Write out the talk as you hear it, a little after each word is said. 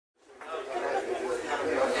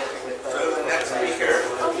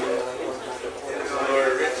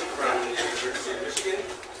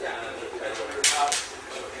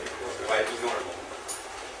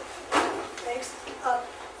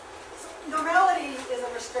is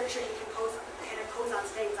a restriction you can impose on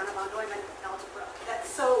states on a von Neumann algebra that's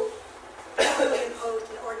so heavily imposed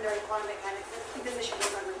in ordinary quantum mechanics that imposition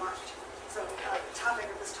goes unremarked. So the topic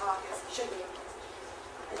of this talk is should we impose it?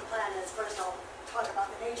 And the plan is first I'll talk about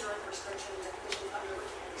the nature of the restriction and the conditions under which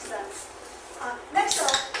it makes sense. Next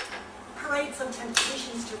I'll parade some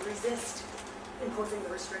temptations to resist imposing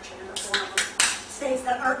the restriction in the form of states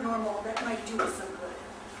that aren't normal that might do us some good.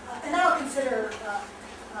 And then I'll consider,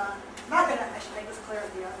 I should make this clear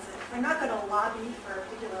at the outset, I'm not going to lobby for a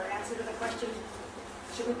particular answer to the question,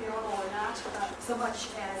 should we be normal or not, so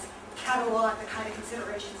much as catalog the kind of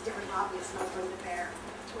considerations different hobbyists might bring to bear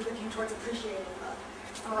with a view towards appreciating the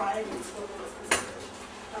variety and scope of those considerations.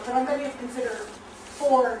 But I'm going to consider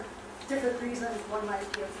 4 different reasons one might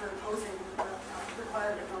give for imposing the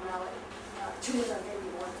requirement of normality. 2 of them,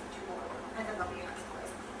 maybe more than 2 more, and then they'll be answered.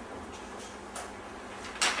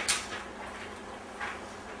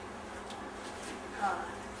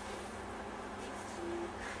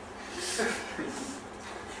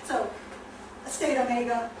 So, a state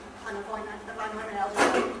omega on the von Neumann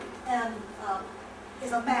algebra and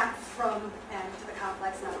is a map from n to the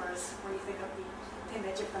complex numbers when you think of the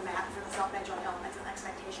image of the map for the self-adjoint elements and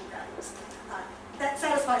expectation values. That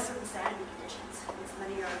satisfies certain sanity conditions. It's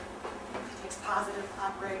linear, it takes positive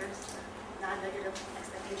operators, non-negative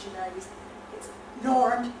expectation values. It's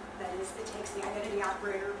normed, that is, it takes the identity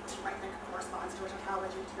operator, which you might think corresponds to a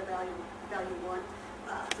tautology to the value 1.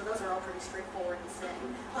 So those are all pretty straightforward and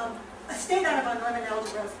saying. A state out of a Neumann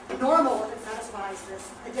algebra is normal if it satisfies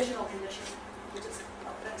this additional condition, which is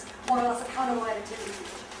more or less a countable additivity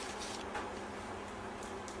condition.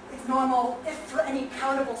 It's normal if for any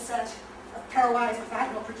countable set of pairwise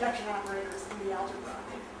orthogonal projection operators in the algebra,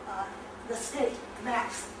 the state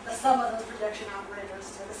maps the sum of those projection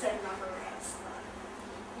operators to the same number as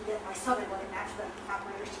you get by summing what it maps the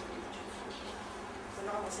operators to the image. So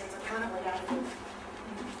normal states are countably additive.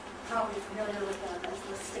 You're probably familiar with them as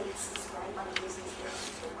the states described by the Mason theorem,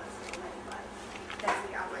 state 1, 0, 95. That's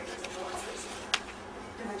the operators of the one space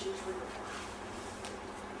dimension 3 or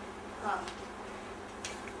 4.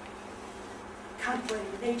 Contemplating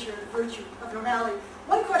the nature, the virtue of normality.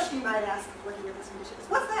 One question you might ask looking at this condition is,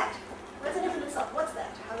 what's that? What's an infinite sum? What's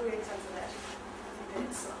that? How do we make sense of that?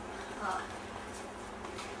 Infinite sum.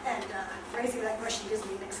 Raising that question gives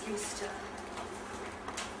me an excuse to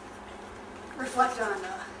reflect on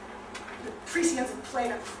the prescience of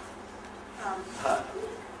Plato,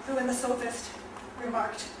 who in the Sophist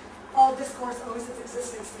remarked, all discourse owes its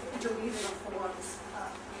existence to the interweaving of forms.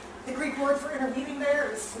 The Greek word for interweaving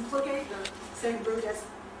there is symplicate, the same root as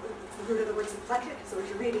the root of the word symplectic, so if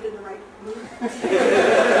you read it in the right mood.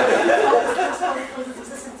 All discourse owes its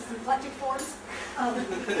existence to symplectic forms.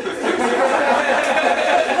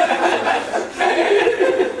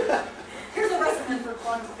 Here's a recipe for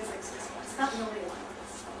quantum physics discourse. It's not the only one.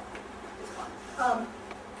 It's fun.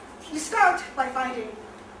 You start by finding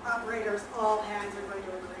operators all hands are going to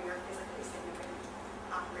agree are physically significant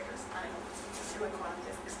operators. I don't know if it's true in quantum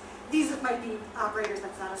physics. These might be operators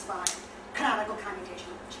that satisfy canonical commutation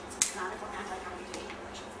relations, canonical anti-commutation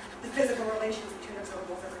relations, the physical relations between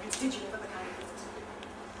observables that are constitutive of the kind of physics we do.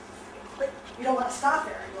 But you don't want to stop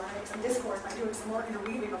there. You want to make some discourse by doing some more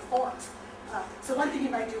interweaving of forms. So one thing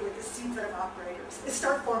you might do with this sequence of operators is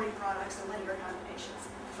start forming products and linear combinations.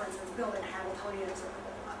 For instance, building Hamiltonian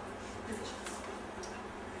observable positions.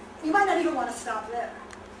 You might not even want to stop there.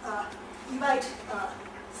 You might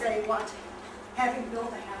say, having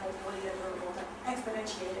built a Hamiltonian observable, to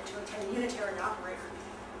exponentiate it to obtain a unitary operator.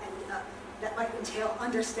 And that might entail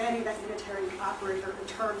understanding that unitary operator in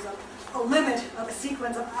terms of a limit of a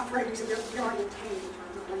sequence of operators that you're already obtained in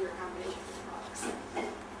terms of linear combinations of products.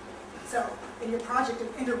 So, in your project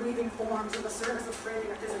of interweaving forms in the service of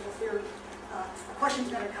framing a physical theory, the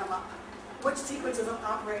question's going to come up. Which sequences of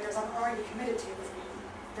operators I'm already committed to as being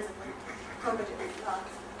physically probative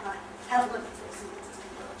have limits of sequences of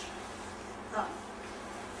approach.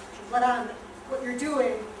 But on what you're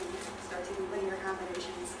doing, when you start taking linear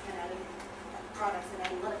combinations and adding products and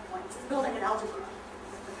adding limit points, is building an algebra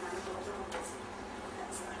with the canonical observables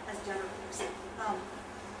as generators.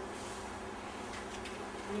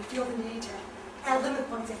 And you feel the need to add limit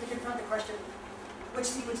points if you confront the question, which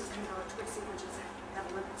sequences converge, which sequences have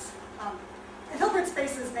limits. And Hilbert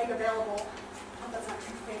spaces make available, that's not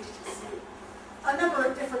too faint to see, a number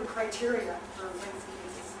of different criteria for when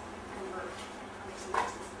sequences converge, which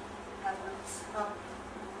sequences have limits.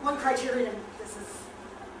 One criterion, this is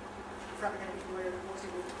probably going to be familiar with most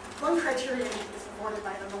of you, one criterion is afforded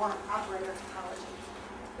by the norm operator topology,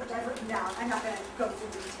 which I've written down. I'm not going to go through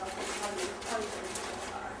the details, but I'll tell you what the details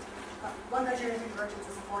are. One criterion of convergence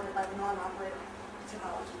is afforded by the norm operator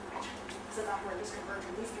topology, which says operators converge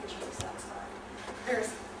and these conditions are satisfied. There's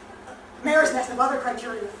a mare's nest of other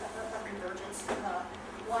criteria of convergence.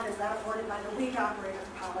 One is that afforded by the weak operator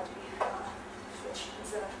topology, which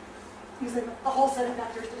is using a whole set of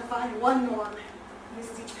vectors to define one norm,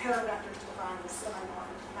 uses each pair of vectors to define the semi-norm,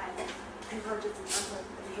 and convergence in terms of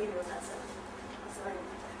the behavior of that set.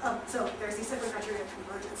 So there's these different criteria of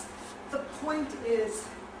convergence. The point is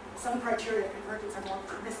some criteria of convergence are more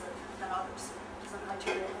permissive than others. Some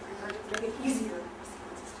criteria of convergence make it easier for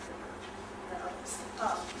sequences to converge than others.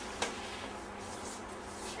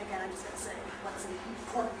 Again, I'm just going to say what's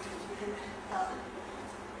important.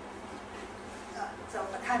 So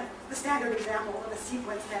a kind of the standard example of a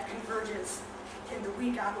sequence that converges in the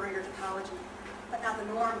weak operator topology, but not the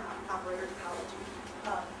norm operator topology,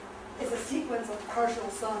 is a sequence of partial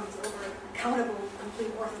sums over a countable,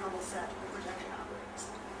 complete orthonormal set of projection operators.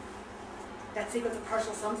 That sequence of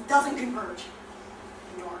partial sums doesn't converge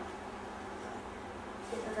in norm.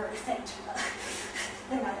 It's a very faint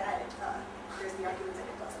thing I've added. Here's the argument that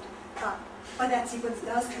it doesn't. But that sequence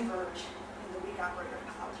does converge in the weak operator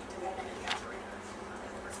topology to the identity operator,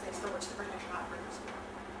 the space for which the projection operators are.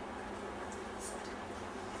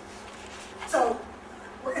 So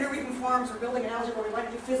we're interweaving forms, we're building an algebra, we want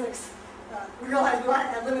to do physics. We realize we want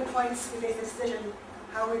to add limit points, we make the decision,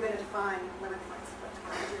 how are we going to define limit points? What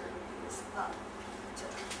criteria we use to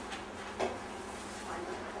define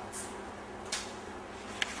limit points.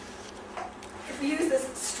 If we use this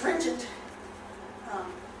stringent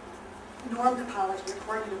norm topology,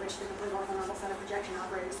 according to which the complete orthonormal set of projection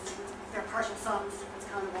operators, their partial sums, it's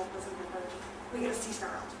countable, doesn't converge, we get a C-star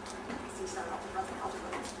algebra. C-star algebra is an algebra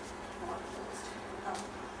more closed.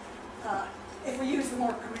 If we use the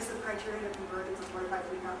more permissive criteria of convergence afforded by the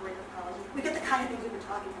weak operator topology, we get the kind of things we've been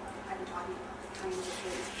talking about, the kinds of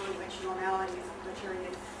things for which normality is a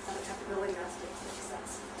criterion of acceptability on state-space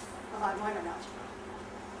sets of our Neumann algebra.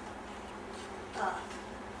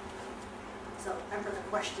 So remember the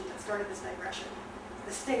question that started this digression.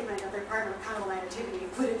 The statement of the requirement of countable additivity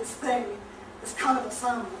included this thing, this countable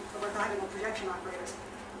sum of orthogonal projection operators.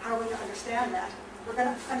 How are we going to understand that? We're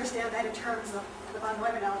going to understand that in terms of the von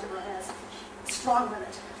Neumann algebra as strong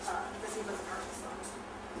limit, the sequence of partial sums.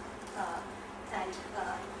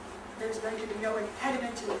 There's going to be no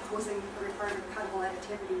impediment to imposing the requirement of countable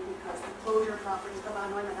additivity because the closure properties of the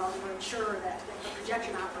von Neumann algebra ensure that the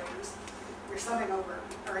projection operators you're summing over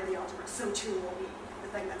are in the algebra, so too will be the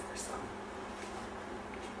thing that's their sum.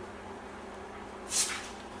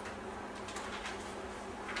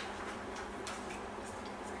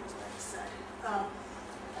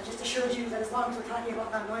 I just assured you that as long as we're talking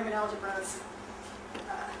about von Neumann algebras,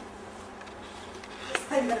 this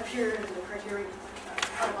thing that appeared in the criterion of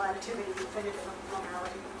countable additivity, definitive of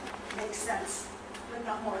normality, makes sense, but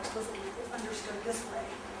not more explicitly understood this way.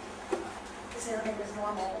 This area is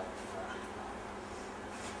normal.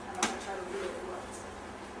 I'm not going to try to read it in words.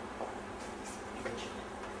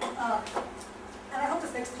 And I hope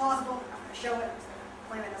this makes plausible. I'm going to show it. I'm just going to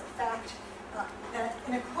claim it as a fact. That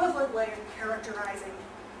an equivalent way of characterizing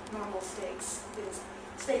normal states is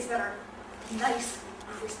states that are nice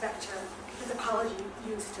with respect to the topology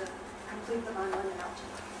used to complete the von Neumann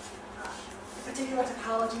algebra. The particular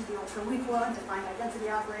topology, the ultra-weak one, defined identity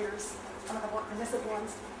operators, some of the more permissive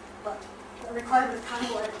ones, but the requirement of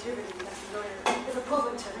countable additivity that's familiar is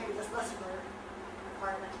equivalent to maybe this less familiar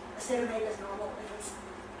requirement. A state of A is normal if it's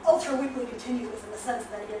ultra-weakly continuous in the sense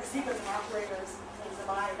that again, a sequence of operators of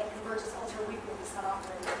I that converges ultra-weakly to some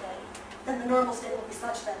operator A, then the normal state will be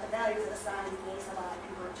such that the values it assigns in A sub I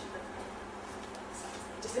converge to the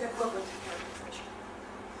just an equivalent characterization.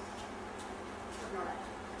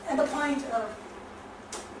 And the point of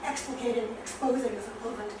exposing this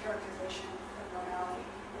equivalent characterization of normality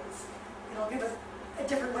is it'll give us a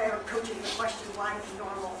different way of approaching the question why is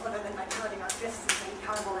normal, other than by counting our fists and saying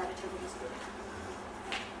countable additivity is good.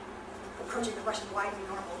 Approaching the question why is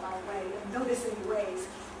normal by way of noticing ways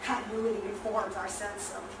continuity informs our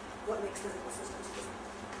sense of what makes physical systems physical.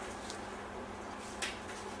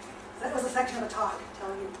 So that was a section of the talk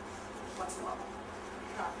telling you what's normal.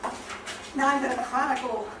 Now I'm going to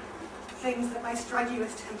chronicle things that might strike you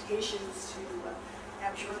as temptations to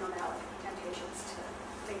abjure normality, temptations to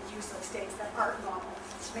make use of states that aren't normal,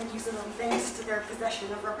 to make use of them thanks to their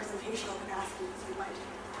possession of representational capacities we might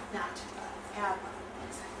not have.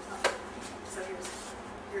 So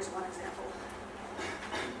here's one example.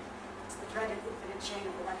 It's the dreaded infinite chain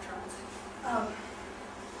of electrons.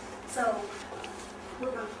 So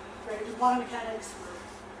we're going to do quantum mechanics, we're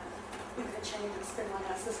infinite chain of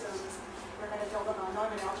spin-like systems. We're going to build a von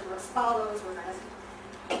Neumann algebra as follows. We're going to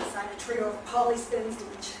assign a trio of polyspins to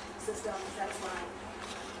each system satisfying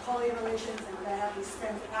Pauli relations, and we're going to have these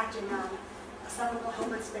spins acting on a symmetrical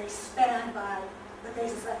Hilbert space spanned by the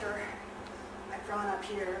basis vector I've drawn up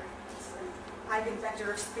here. It's an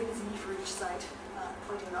eigenvector of spin z for each site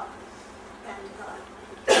pointing up, and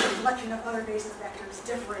a collection of other basis vectors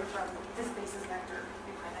differing from this basis vector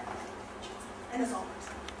behind that dimensions. And this all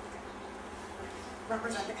works.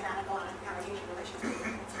 Represent the canonical and connotation relations.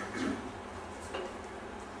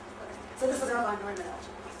 So this is our von Neumann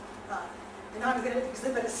algebra. And now I'm going to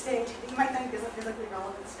exhibit a state that you might think is a physically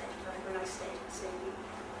relevant state, a very nice state you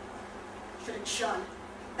shouldn't shun.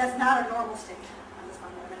 That's not a normal state on this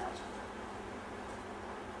von Neumann algebra.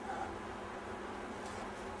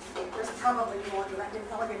 There's probably more direct and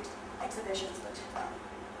elegant exhibitions, but I'm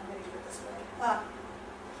going to do it this way.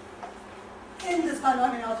 In this von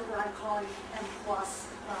Neumann algebra, I'm calling M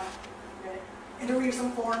plus, and to read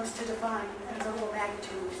some forms to define an observable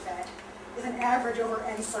magnitude that is an average over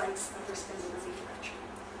n sites of their spins in the z direction.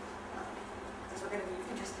 Because we're going to be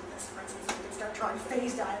interested in this. For instance, we can start drawing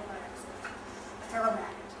phase diagrams of a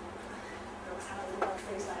ferromagnet. Notice how we draw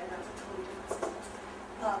phase diagrams of totally different systems.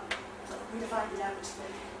 So we define the average spin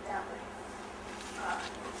that way.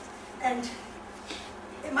 And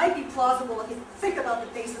it might be plausible if you think about the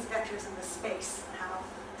basis vectors in the space and how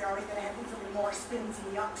they're always going to have infinitely more spin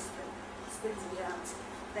z ups than spin z downs,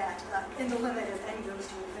 that in the limit as n goes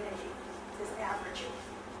to infinity, this average of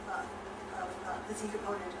the z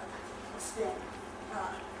component of spin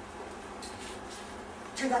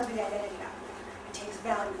turns out to be the identity operator. It takes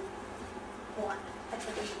value 1,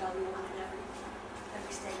 expectation value 1 in every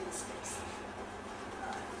state in the space.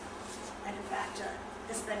 And in fact,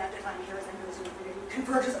 this spin I've defined here as n goes to infinity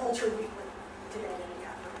converges ultra-weakly to the identity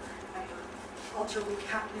operator. Remember, ultra-weak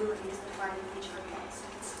continuity is defined in each of the Pauli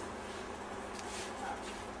states.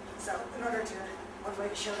 So in order to, one way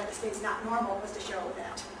to show that a state's not normal was to show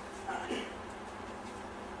that,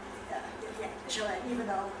 even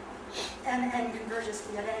though n converges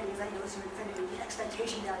to the identities, n goes to infinity, the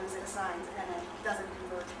expectation values it assigns, and it doesn't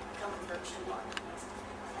converge to 1.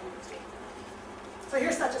 N goes to infinity. So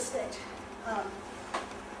here's such a state.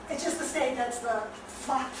 It's just the state that's the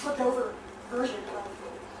flipped over version of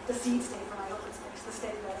the seed state for my Hilbert space, the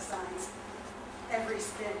state that assigns every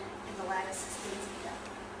spin in the lattice spin z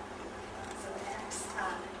vector. So it acts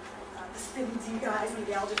on the spin z guys in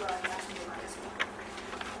the algebra and that's the minus 1.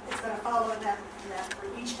 It's going to follow that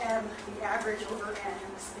for each m, the average over n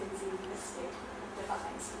in the spin z this state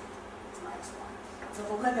defines is minus 1. So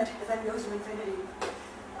the limit as n goes to infinity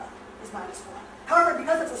is minus 1. However,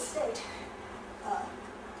 because it's a state,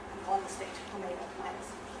 I'm calling the state omega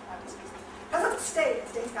minus because it's a state, the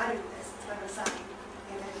state's got to do this. It's going to assign the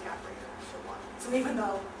identity operator for 1. So even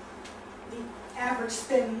though the average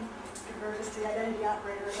spin converges to the identity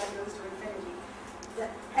operator as n goes to infinity, the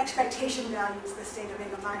expectation values the state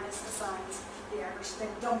omega minus assigns the average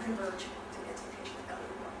spin don't converge to the expectation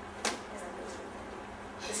value 1 as n goes to infinity.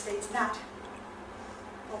 The state's not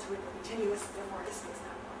ultimately continuous, therefore this state's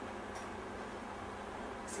not 1.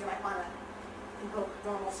 So you might want to invoke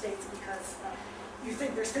normal states because you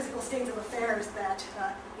think there's physical states of affairs that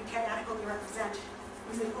you can't adequately represent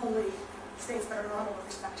using only states that are normal with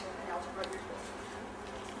respect to an algebra.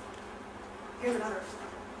 Here's another example.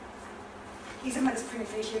 These are my prima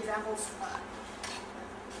facie examples. I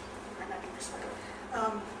might not be persuaded.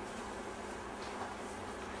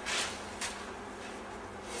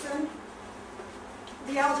 So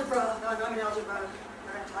the algebra, the Neumann algebra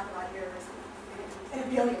we're going to talk about here is an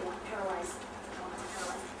abelian one, pairwise.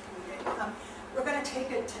 We're going to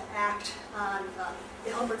take it to act on the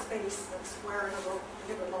Hilbert space, the square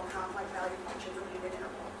interval complex value functions of the unit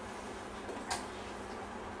interval.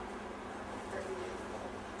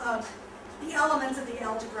 The elements of the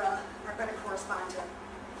algebra are going to correspond to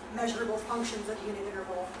measurable functions of the unit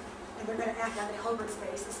interval, and they're going to act on the Hilbert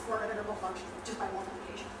space, the square interval function, just by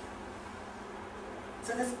multiplication.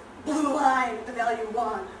 So this blue line with the value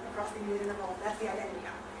 1 across the unit interval, that's the identity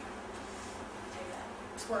operator.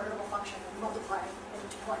 Square interval function and multiply it at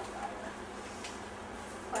each point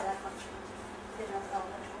by that function in an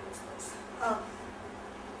element Hilbert space.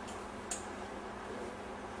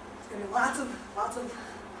 There's going to be lots of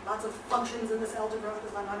functions in this algebra,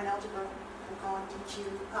 this von Neumann algebra. I'm calling DQ.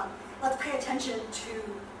 Let's pay attention to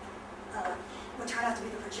what turn out to be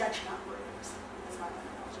the projection operators in this von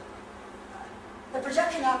Neumann algebra. The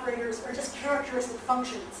projection operators are just characteristic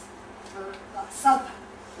functions for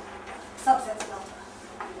subsets delta.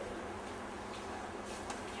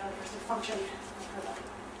 Characteristic function for the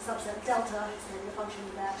subset delta is going to be a function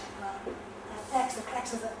that x, if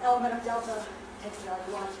x is an element of delta, takes the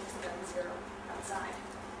value 1, takes the value 0 outside.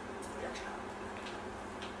 It's a projection operator.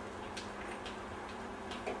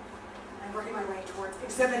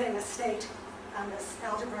 exhibiting a state on this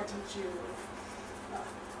algebra DQ of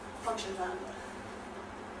functions on the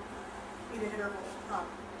unit interval.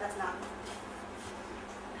 That's not.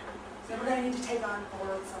 So we're going to need to take on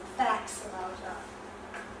board some facts about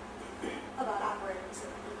operators.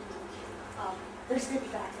 There's going to be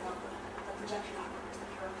facts about the projection operators,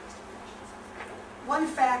 the characteristic functions. One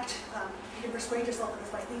fact, you can persuade yourself of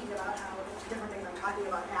this by thinking about how the different things I'm talking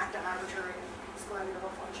about act on arbitrary square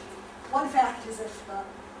interval functions. One fact is if the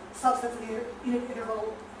subsets of the unit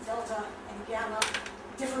interval delta and gamma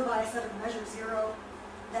differ by a set of measure 0,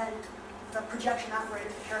 then the projection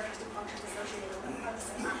operators, the characteristic functions associated with them, are the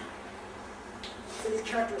same. So these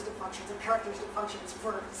characteristic functions are characteristic functions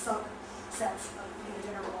for subsets of the unit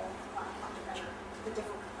interval up to measure the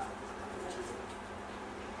different measure 0.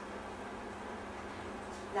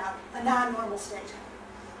 Now, a non-normal state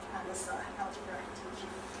on this algebra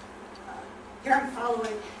DQ. Here I'm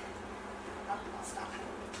following. I'll stop.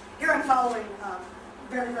 Here I'm following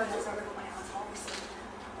very, very nice article by Hans Halvorsen,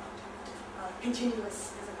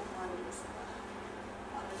 continuous physical quantities.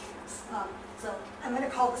 So I'm going to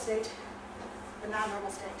call the state the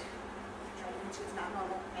non-normal state. Try to mention it's not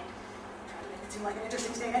normal, and try to make it seem like an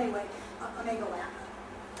interesting state anyway. Omega lambda.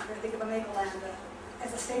 I'm going to think of omega lambda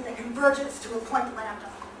as a state that converges to a point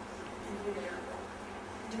lambda in the unit interval.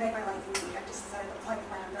 To make my life easy, I've just decided the point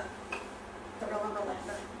lambda, the real number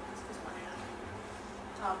lambda, is 1/2.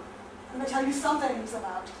 I'm going to tell you some things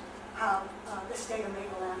about how the state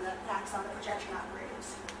omega lambda acts on the projection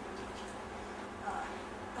operators.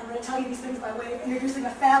 I'm going to tell you these things by way of introducing a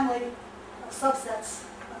family of subsets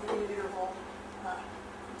of the unit interval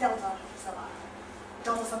delta sub I.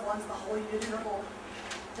 Delta sub 1 is the whole unit interval.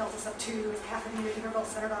 Delta sub 2 is half of the unit interval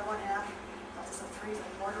centered on 1/2. Delta sub 3 is a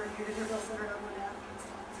quarter of the unit interval centered on 1/2.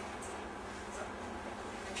 So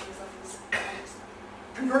pictures of these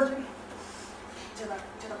converging to the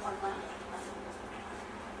point lambda.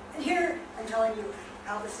 And here I'm telling you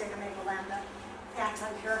how the state omega lambda acts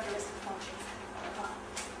on characteristic functions.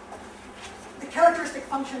 The characteristic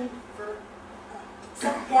function for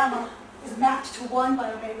set gamma is mapped to 1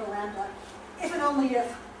 by omega lambda if and only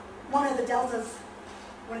if one of the deltas,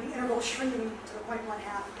 one of the intervals shrinking to the point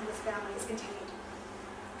 1/2 in this family is contained.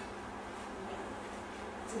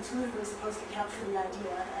 It's intuitively supposed to capture the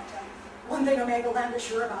idea that one thing omega lambda is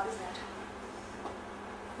sure about is that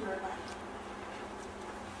you're at lambda.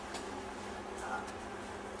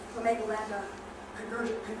 Omega lambda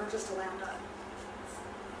converges to lambda,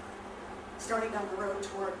 starting down the road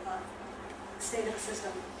toward a state of the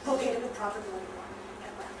system located at probability 1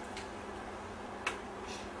 at lambda.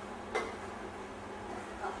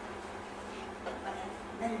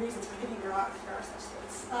 Many reasons for thinking there are such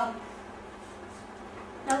states.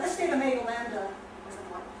 Now, this state omega lambda isn't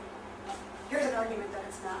normal. Here's an argument that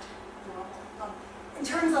it's not normal. In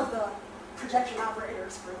terms of the projection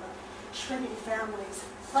operators for the shrinking families,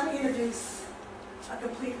 let me introduce a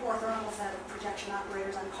complete orthogonal set of projection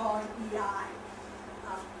operators I'm calling EI,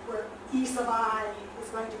 where E sub I is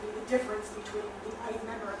going to be the difference between the ith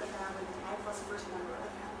member of the family and the I plus first member of the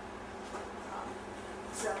family.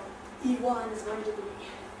 So E1 is going to be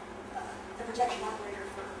the projection operator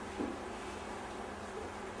for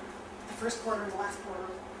the first quarter and the last quarter.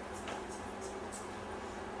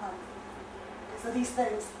 So these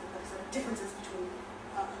things, the sort of differences between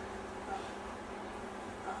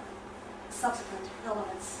subsequent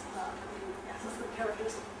elements, the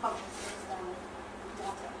characteristic functions of this family,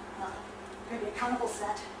 delta, going to be a countable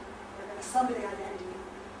set. They're going to sum to the identity.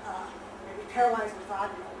 They're going to be pairwise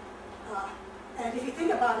orthogonal. And if you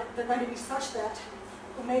think about it, they're going to be such that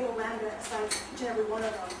omega lambda assigns each and every one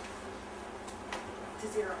of them to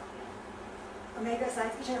 0. Omega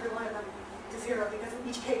assigns each and every one of them to 0 because in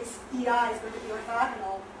each case, EI is going to be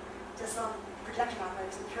orthogonal to some projection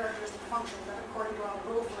operators and characteristic functions that, according to our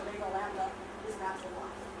rule for omega lambda, is mapped to 1.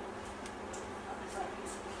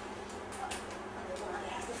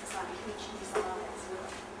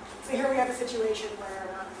 So here we have a situation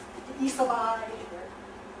where the E sub I,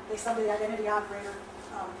 they sum to the identity operator.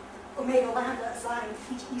 Omega lambda assigns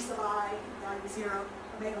each E sub I value 0.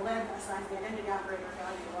 Omega lambda assigns the identity operator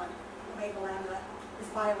value 1. Omega lambda is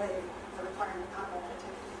violating the requirement of countable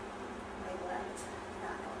additivity. Omega lambda is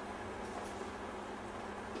not normal.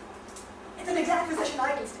 It's an exact position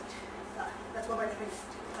eigenstate. That's one way to think.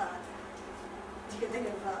 You can think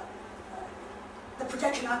of the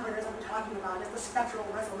projection operators I'm talking about as the spectral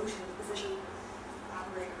resolution position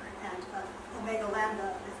operator, and omega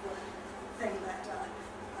lambda is the thing that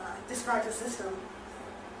describes a system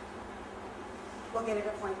located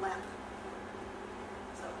at point lambda.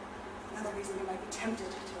 So another reason you might be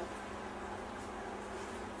tempted to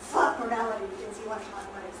flop normality is you want to talk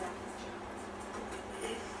about exact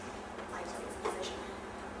position.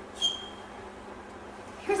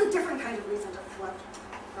 Here's a different kind of reason to collect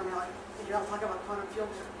normality. And here I'll talk about quantum field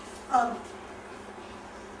theory.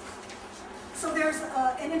 So there's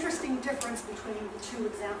an interesting difference between the two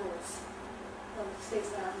examples of states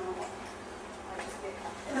that are normal.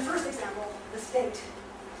 In the first example, the state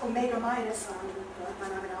omega minus on the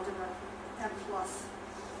dynamic algebra m plus.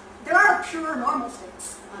 There are pure normal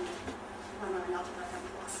states on dynamic algebra m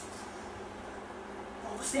plus.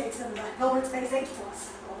 All the states in the Hilbert space H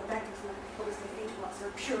plus, all the vectors in the Hilbert space H plus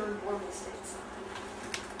are pure normal states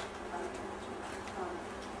on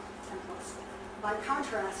m plus. By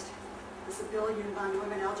contrast, the Sibelian von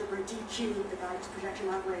Neumann algebra dq that guides projection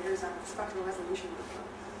operators on the spectral resolution of the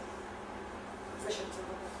positions of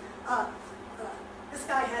the this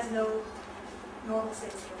guy has no normal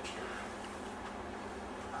states for pure.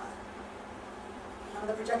 None of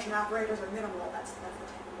the projection operators are minimal. That's the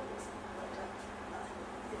technical reason. But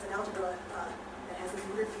it's an algebra that has this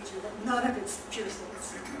weird feature that none of its pure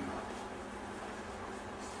states.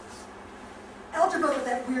 Algebra with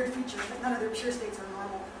that weird feature that none of their pure states are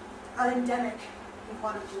normal are endemic in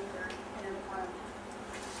quantum field theory and in quantum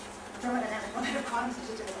thermodynamic and quantum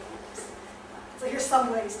statistical mechanics. So here's some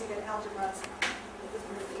ways to get algebras with this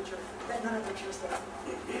weird feature that none of their pure states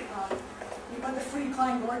are. You put the free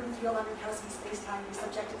Klein-Gordon field on Minkowski space-time, you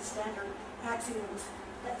subject it to standard axioms.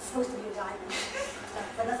 That's supposed to be a diamond.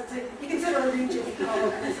 But you consider a region, you call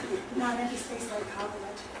it a non-empty space-like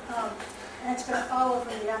complement. And it's going to follow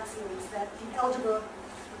from the axioms that the algebra,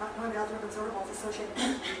 Neumann algebra of observables associated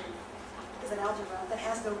with is an algebra that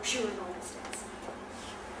has no pure normal states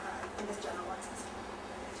in this general sense.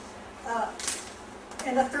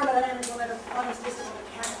 And the thermodynamic limit of quantum statistical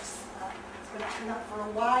mechanics is going to turn out for a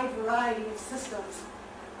wide variety of systems.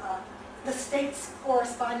 The states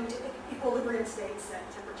corresponding to equilibrium states at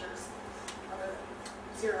temperatures other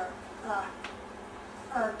than 0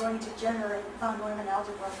 are going to generate von Neumann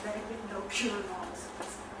algebra that get no pure normal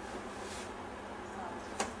states.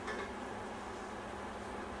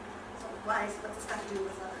 So what's this got to do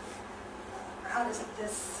with, or how does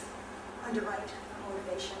this underwrite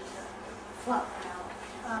motivation to flop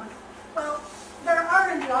now? Well, there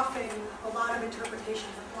are in the offing a lot of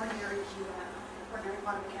interpretations of ordinary QM, ordinary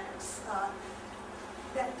quantum mechanics,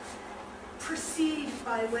 that proceed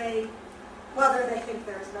by way, whether they think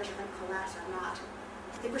there's measurement collapse or not,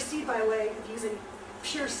 they proceed by way of using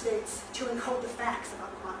pure states to encode the facts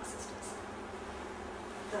about quantum systems.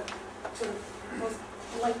 The sort of most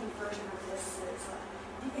blatant version of this is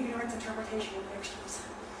the ignorance interpretation of mixtures.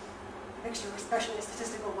 Mixture, especially a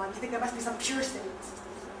statistical one, you think there must be some pure state in the system.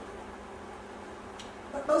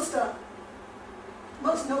 But most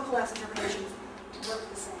no-collapse interpretations work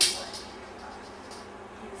the same way.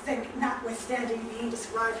 You think, notwithstanding being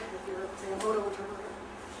described, if you're, say, a modal interpreter,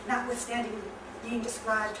 notwithstanding being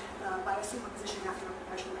described by a superposition after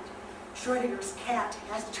a measurement, Schrödinger's cat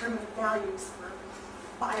has determinate values for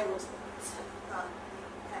Biolow's limits.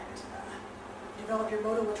 And develop your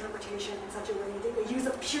modal interpretation in such a way that you use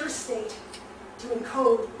a pure state to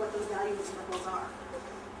encode what those value intervals are.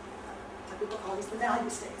 People call these the value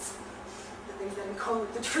states, the things that encode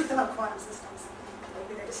the truth about quantum systems.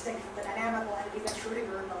 Maybe they're distinct from the dynamical entity that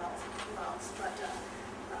Schrödinger involves. But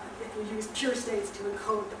if we use pure states to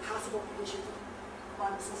encode the possible conditions of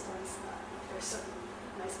quantum systems, there's certain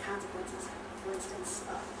nice consequences. For instance,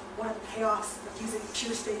 one of the payoffs of using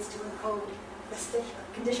pure states to encode the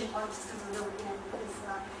condition quantum systems are known in is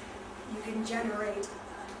you can generate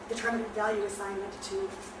determinate value assignment to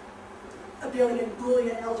a billion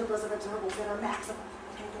Boolean algebras of observables that are maximal.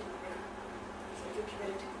 Okay? So if you're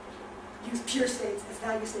committed to use pure states as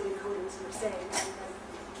value state encoders, you're saying that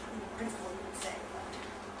in principle you would say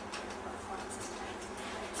about quantum systems.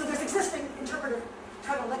 So there's existing interpretive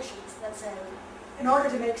predilections that say, in order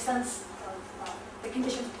to make sense of the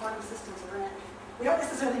conditions quantum systems are in, we don't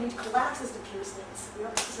necessarily need collapses to pure states. We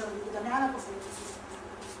don't necessarily need the dynamical states of systems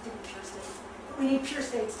to be pure states. But we need pure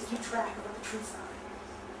states to keep track of what the truths are.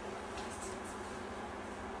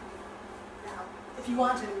 If you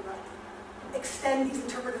want to extend these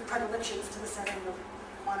interpretive predilections to the setting of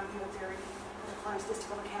quantum field theory, or quantum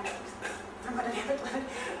statistical mechanics, thermodynamic limit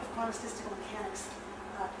of quantum statistical mechanics,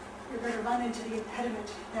 you're going to run into the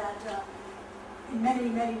impediment that in many,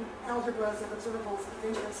 many algebras of observables of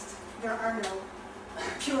interest, there are no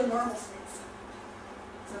pure normal states.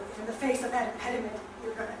 So in the face of that impediment,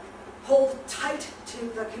 you're going to hold tight to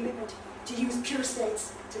the commitment to use pure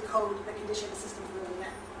states to code the condition the system's really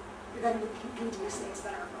in. You're going to need to use states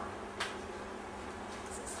that are normal.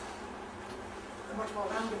 This is a much more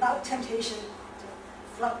roundabout temptation to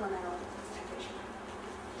Rotman analogy of temptation.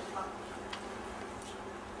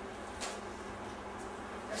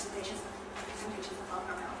 There's temptations of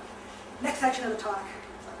normality. Next section of the talk,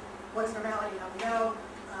 what is normality? Now we know.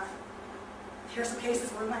 Here are some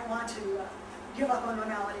cases where we might want to give up on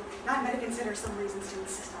normality, not going to consider some reasons to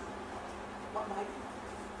insist on what might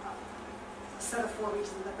a set of 4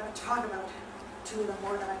 reasons. I'm going to talk about 2 of them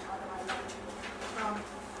more than I talk about the other 2.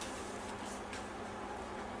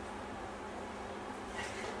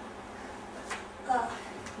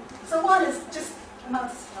 So one is just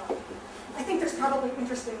amounts of stuff. I think there's probably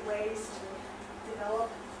interesting ways to develop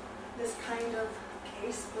this kind of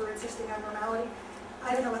case for insisting on normality.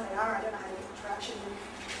 I don't know what they are. I don't know how to get traction in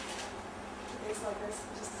debates like this.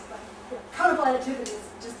 Just like, countable additivity is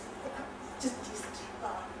just decent.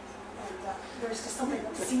 And there's just something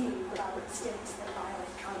obscene about states that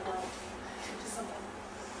violate countable additivity. Just something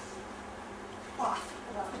off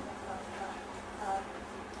about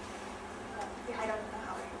I don't know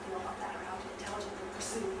how to feel about that or how to intelligently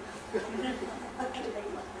pursue a debate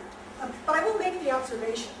like that. But I will make the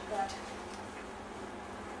observation that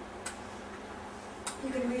you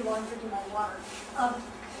can read while I'm drinking my water,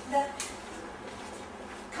 that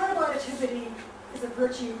countable additivity is a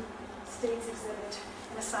virtue states exhibit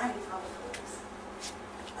in assigning probabilities.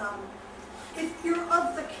 If you're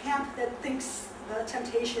of the camp that thinks the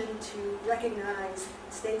temptation to recognize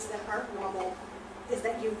states that aren't normal is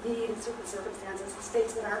that you need, in certain circumstances,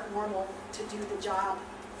 states that aren't normal to do the job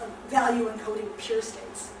of value encoding pure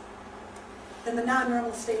states, then the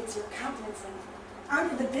non-normal states you're countenancing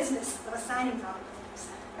aren't in the business of assigning probabilities.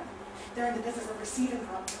 They're in the business of receiving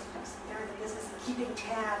probabilities. They're in the business of keeping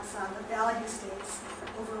tabs on the value states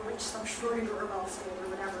over which some Schrodinger state or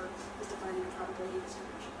whatever is defining a probability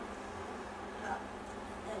distribution.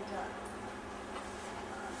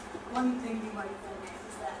 One thing you might think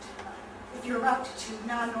is that if you're out to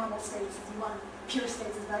non-normal states, if you want pure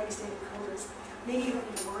states as value state encoders, maybe you don't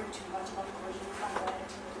need to worry too much about the collision of countable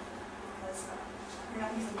additivity because you're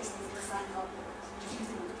not using these things to assign probabilities. You're just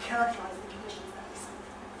using them to characterize the conditions that we see.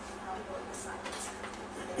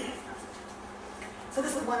 So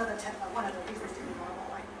this is one of the reasons to be normal.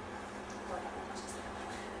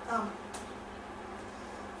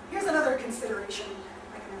 Here's another consideration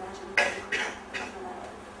I can imagine.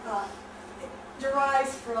 It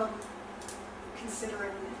derives from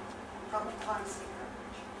considering problem of quantum state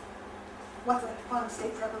preparation. What's a quantum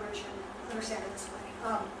state preparation? Understand it this way.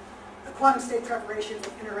 A quantum state preparation is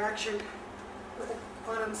an interaction with a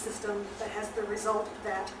quantum system that has the result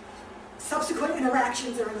that subsequent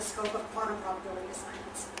interactions are in the scope of quantum probability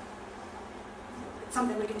assignments. It's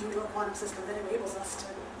something we can do to a quantum system that enables us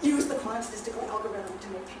to use the quantum statistical algorithm to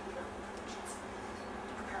make future predictions,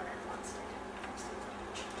 to prepare a quantum state.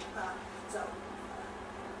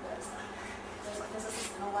 There's a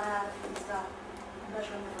physicist in a lab, he's got a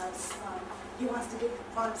measuring device. He wants to get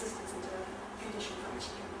quantum systems into a condition from which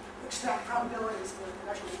he can extract probabilities for the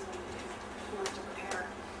measurements that he wants to prepare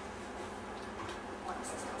quantum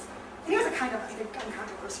systems. And here's a kind of, I think,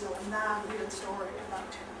 uncontroversial, non-weird story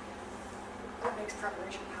about what makes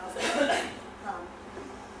preparation positive.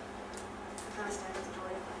 Kind of standard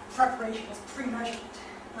story. Preparation is pre-measurement.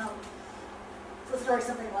 So the story is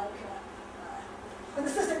something like, when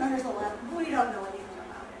the system enters the lab, we don't know anything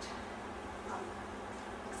about it,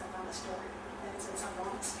 except on the story, and it's in some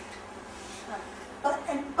wrong state.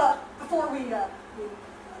 But before we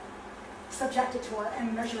subject it to our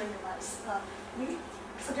end measuring device, we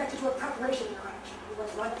subject it to a preparation interaction. We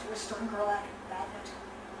would run it through a Stern Gerlach magnet.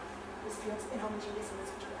 This feels inhomogeneous in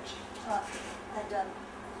this situation.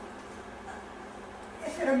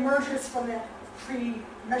 If it emerges from that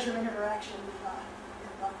pre-measurement interaction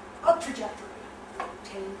up trajectory,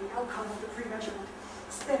 obtain the outcome of the pre-measurement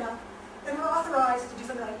spin up, then we're authorized to do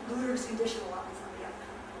something like Luder's conditionalize on the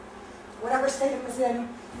outcome. Whatever state it was in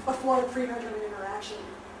before the pre-measurement interaction,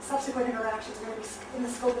 subsequent interactions are going to be in the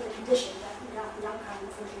scope of the condition that we got the outcome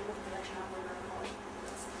associated with the prediction operator and all.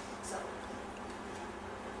 So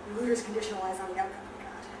Luder's conditionalize on the outcome we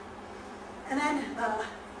got. And then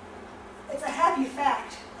it's a happy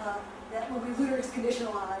fact that when we Luder's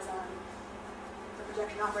conditionalize on the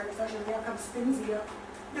projection operator such that the outcome spins the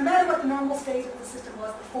no matter what the normal state of the system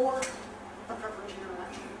was before the preparation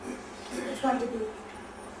interaction, it's going to be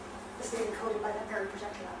the state encoded by that very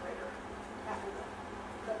projection operator after the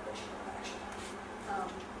preparation interaction.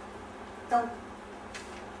 Don't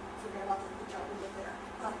forget about the job we did there.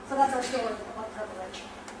 So that's our story about preparation.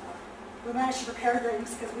 We managed to prepare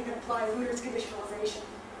things because we can apply Luder's conditionalization,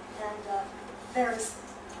 and there's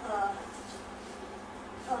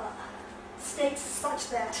states such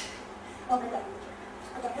that, oh, maybe I can.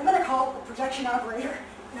 Okay, I'm going to call the projection operator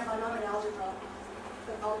in a binomial algebra.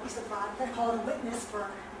 They call it a witness for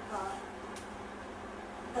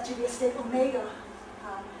that should be a state omega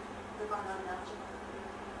on the binomial algebra.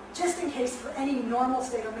 Just in case for any normal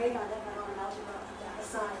state omega on that binomial algebra that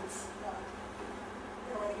assigns,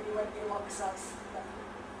 in order to give you a more precise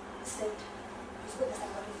state, whose witness I'm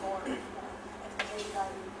looking for, expectation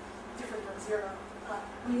value different from 0.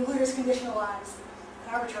 When you Luther's conditionalize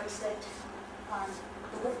an arbitrary state on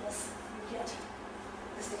the witness, you get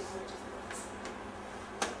the state which is the witness.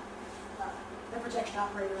 The projection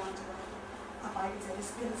operator onto a eigenvalue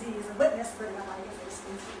spin Z is a witness for the eigenvalue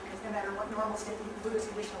spin Z, because no matter what normal state you Luther's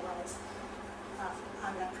conditionalize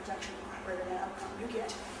on that projection operator, that outcome, you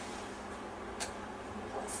get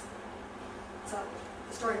plus. So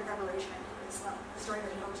the story of preparation is the story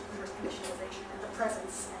that denotes Luther's conditionalization and the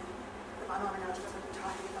presence and the binomial algebra that we're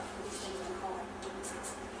talking about for these things I'm calling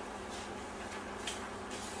witnesses.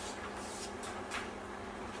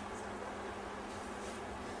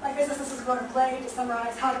 My physicist is going to play to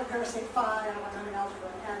summarize how to prepare state phi on a binomial algebra,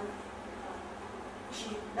 and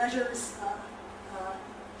she measures the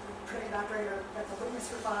predicate operator that's a witness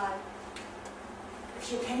for phi. If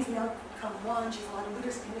she obtains the outcome 1, she's allowed to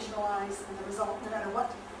Luther's conditionalize, and the result, no matter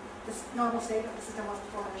what this normal state of the system was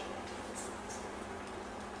before measurement.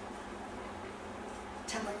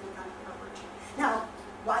 Template kind of coverage. Now,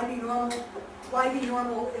 why be normal? Why be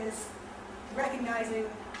normal is recognizing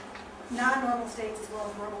non-normal states as well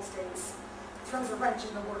as normal states. It throws a wrench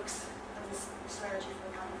in the works of this strategy for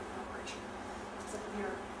the kind of operation. So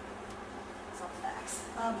here, some facts.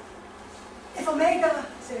 If omega,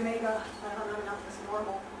 say omega, I don't know enough is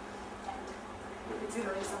normal, and we're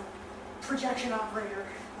considering some projection operator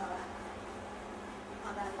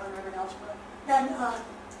on that binomial algebra, then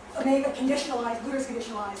omega conditionalized, Luther's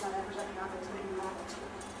conditionalized on that projection operator is going to be normal too.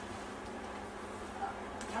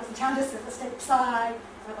 Because intendus, if the state psi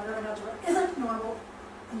on a binomial algebra isn't normal,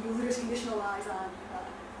 and you Luther's conditionalize on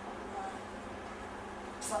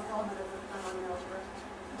some element of the binomial algebra,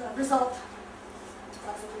 the result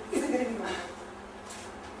isn't going to be normal.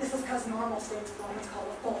 This is because normal states form what's called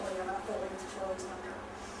a folding, or not folding, it's closed under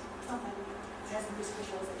something that has increased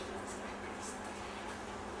visualization.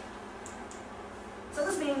 So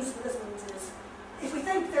this means, what this means is, if we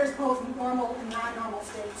think there's both normal and non-normal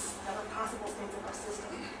states that are possible states of our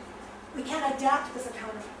system, we can adapt this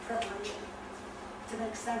account of preparation to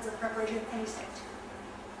make sense of preparation of any state.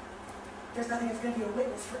 There's nothing that's going to be a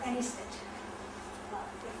witness for any state.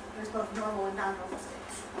 If there's both normal and non-normal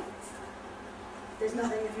states. There's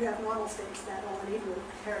nothing, if you have normal states, that will enable you to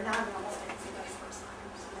compare non-normal states and vice versa.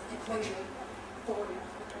 Equation forward under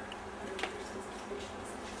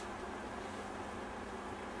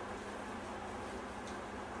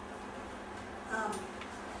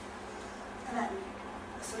and then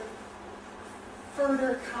a sort of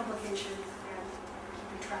further complication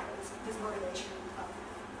and track this motivation of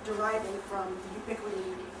deriving from the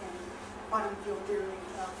ubiquity in quantum field theory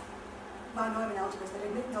of von Neumann algebras that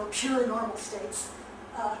admit no pure normal states.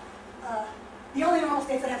 The only normal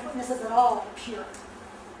states that have witnesses at all are pure.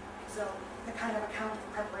 So the kind of account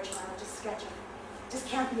for preparation I was just sketching just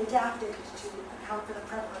can't be adapted to account for the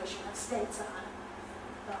preparation of states on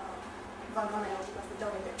von Neumann algebras that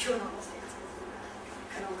don't admit pure normal states, because you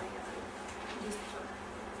can only use them for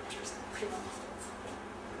pure normal states.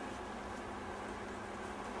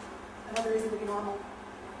 Another reason to be normal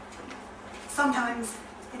sometimes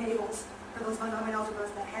enables for those von Neumann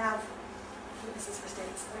algebras that have witnesses for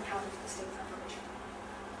states and accounting for the state preparation.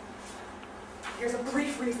 Here's a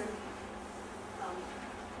brief reason.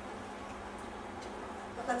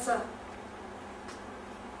 But let's, this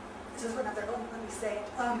is written up there, but let me say it.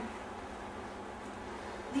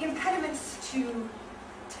 The impediments to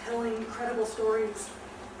telling credible stories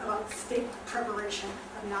about state preparation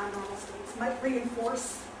of non-normal states might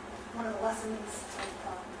reinforce one of the lessons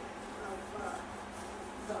of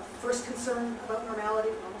the first concern about normality.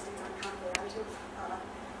 Normal states aren't countably additive.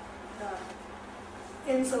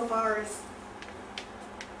 Insofar as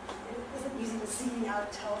it isn't easy to see how to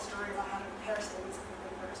tell a story about how to compare states.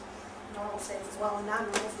 There's normal states as well, and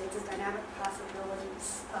non-normal states as dynamic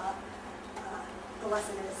possibilities. The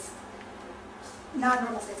lesson is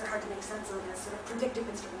non-normal states are hard to make sense of as sort of predictive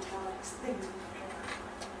instrumentalities, things we compare,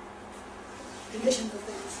 conditions of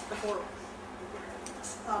things before we compare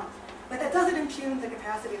things. But that doesn't impugn the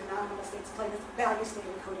capacity of non-normal states to play this value state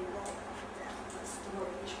encoding role. That's the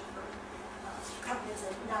motivation for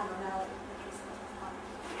cognitive non-normality in the case of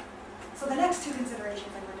so the next two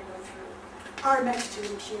considerations I'm going to go through are meant to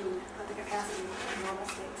impugn the capacity of normal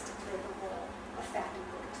states to play the role of fact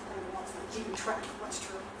encoders, and also keeping track of what's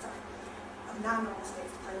true, of non-normal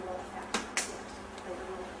states to play the role of fact encoders.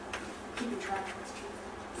 track towards truth.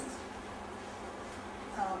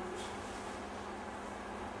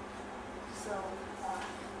 So,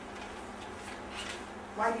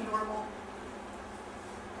 why be normal?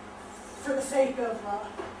 For the sake of what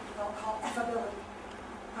I'll call affability.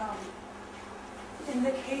 In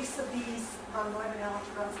the case of these von Neumann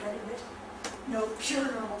algebras that emit no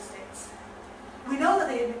pure normal states, we know that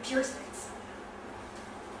they emit pure states.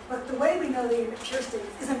 But the way we know they emit pure states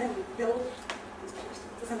isn't that we build these pure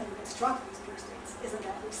states, isn't that we construct these pure states, isn't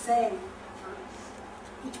that we say for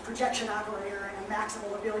each projection operator and a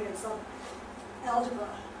maximal abelian sub algebra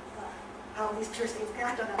how these pure states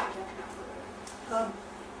act on that projection operator.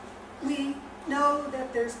 We know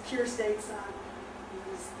that there's pure states on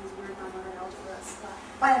these weird non-linear algebras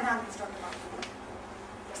by a non-constructive operator.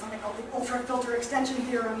 There's something called the ultra-filter extension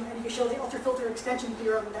theorem, and you can show the ultra-filter extension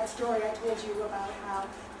theorem, that story I told you about how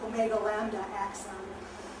omega lambda acts on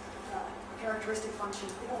characteristic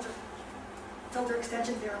functions. The ultra-filter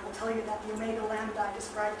extension theorem will tell you that the omega lambda I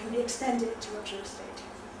described can be extended to a pure state.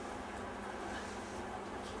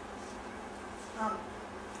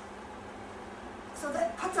 So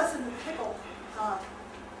that puts us in the pickle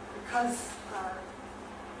because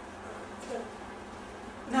the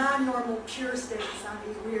non-normal pure states on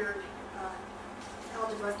these weird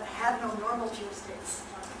algebras that have no normal pure states,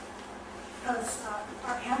 because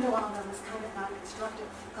our handle on them is kind of non-constructive.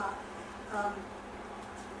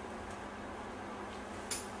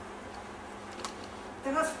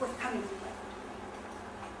 They're not forthcoming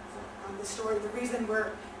on this story. The reason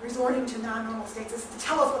we're resorting to non-normal states is to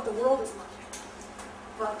tell us what the world is like.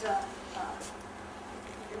 But you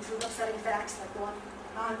can prove upsetting facts like the one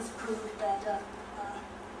Hans proved that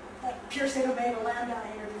that pure state omega lambda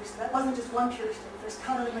I introduced, that wasn't just one pure state. There's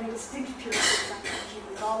countably many distinct pure states on the Q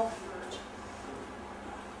that all converge.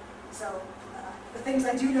 So the things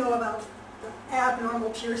I do know about the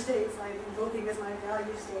abnormal pure states I'm invoking as my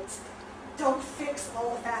value states don't fix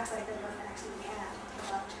all the facts I think are facts we had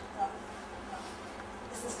about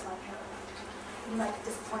the system I care about. You might be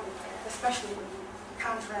disappointed by that, especially when you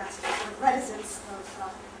contrast the reticence of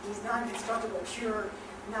these non-constructible, pure,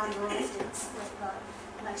 non-normal states with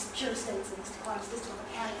nice pure states in quantum statistical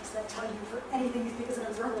mechanics that tell you for anything you think is an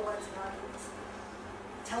observable what its value is.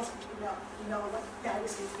 It tells you, you know what value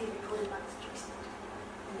state is being encoded by this pure state.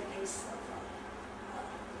 In the case of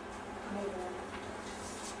omega lambda.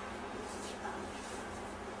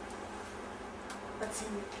 Let's see,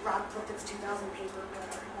 Rob Clifton's 2000 paper where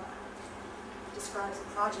describes a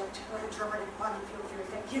project of interpreting quantum field theory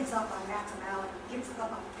that gives up on maximality, gives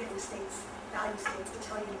up on picking states, value states, to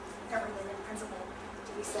tell you everything in principle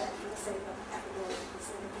to be said for the sake of affability, for the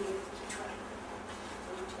sake of being able to keep track.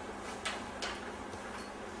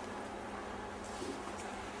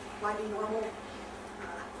 Why be normal?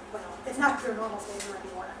 Well, it's not clear normal states are any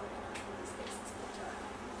more equitable in these cases, but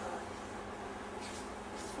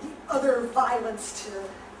the other violence to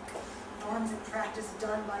norms in practice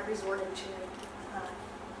done by resorting to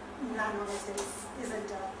non-normal states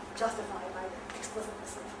isn't justified by the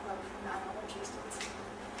explicitness of non-normal pure states.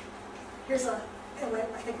 Here's I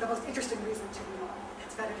think the most interesting reason to be normal.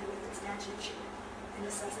 It's got to do with instantiation and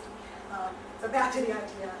necessity. So back to the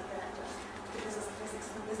idea that the business of physics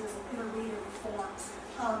is the business of intermediate forms.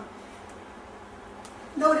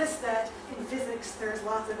 Notice that in physics there's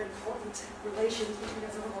lots of important relations between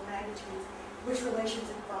observable magnitudes, which relations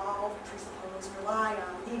involve, presuppose, rely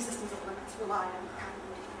on the existence of limits, rely on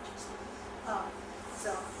continuity features.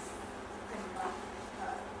 So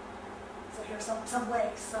here's some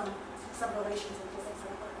ways, some relations in physics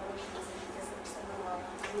and other relations in physics that rely on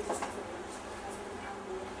the existence of limits as a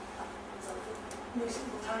continuity. So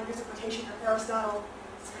medieval time interpretation of Aristotle's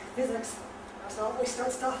physics. Aristotle always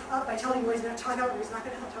starts stuff up by telling you what he's going to talk about, what he's not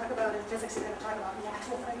going to talk about. In physics, he's going to talk about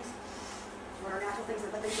natural things. What are natural things?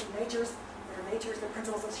 They're the basic natures. Natures, the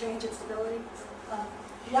principles of change and stability.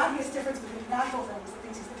 The obvious difference between natural things, the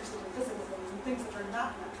things he's interested in, physical things, and things that are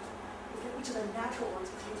not natural, is that each of the natural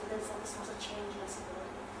ones contains within itself a source of change and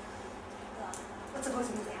stability. Let's suppose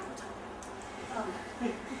he uses a Hamiltonian.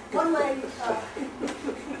 One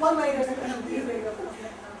way there's an interweaving of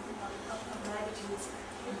magnitudes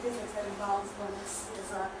in physics that involves limits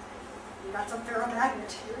is you've got some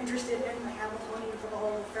ferromagnet. You're interested in the Hamiltonian for the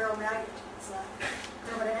whole ferromagnet. It's a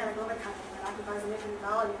thermodynamic limit constant that occupies an infinite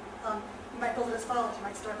volume. You might build it as follows. You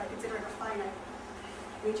might start by considering a finite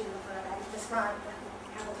region of the ferromagnet, describe the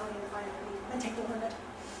Hamiltonian finite region, then take the limit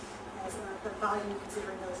as the volume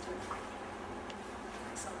considering those two.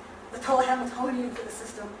 So the total Hamiltonian for the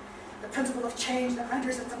system, the principle of change that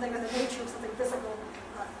renders it something of the nature of something physical,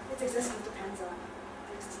 its existence depends on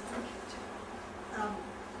the existence of the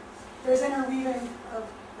There's interweaving of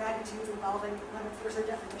magnitudes involving limits. There's a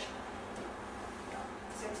definition.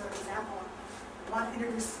 Same sort of example. I want to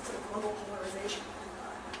introduce sort of global polarization.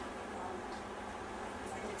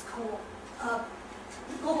 I think it's cool.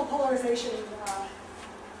 Global polarization,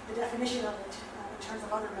 the definition of it in terms of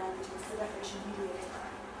other magnitudes, the definition mediated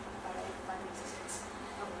by the existence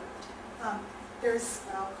of a limit. There's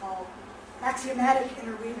what I'll call axiomatic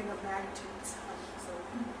interweaving of magnitudes. So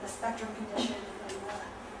the spectrum condition and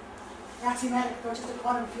axiomatic approaches to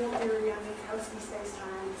quantum field theory on Minkowski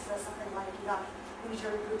space-time says something like you got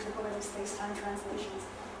unitary groups implementing space-time translations.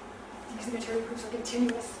 These unitary groups are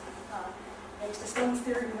continuous. Thanks to Stone's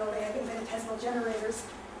theory, we know they have infinitesimal generators.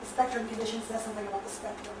 The spectrum condition says something about the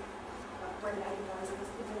spectrum, where the eigenvalues of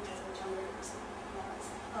those infinitesimal generators.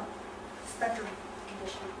 Spectrum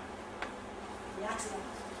condition, the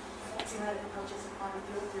axiomatic approaches to quantum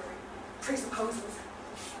field theory presupposes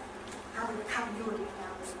having a continuity of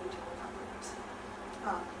numbers and mutual operators.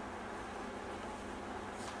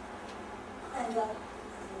 And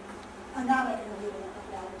anomic interweaving of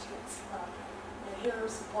magnitudes.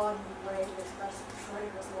 Here's one way to express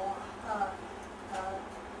Schrodinger's law.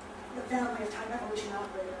 The family of time evolution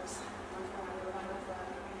operators.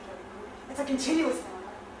 It's a continuous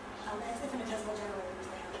family. It's infinitesimal generators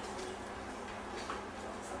they have.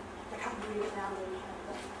 So the continuity of family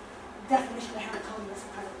and the definition of Hamiltonian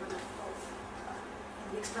kind of limit both.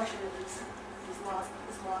 And the expression of these laws,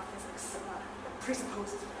 this law of physics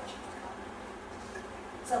presupposes relation to continuity.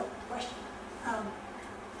 So, question.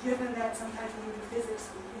 Given that sometimes when we do physics,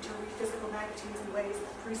 we interweave physical magnitudes in ways that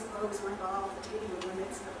presuppose or involve the taking of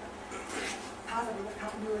limits or positive of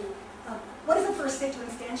continuity, what is the first state to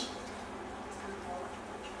instantiate?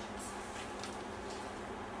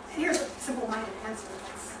 And here's a simple-minded answer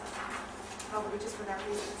that's probably just for that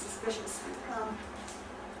reason suspicious.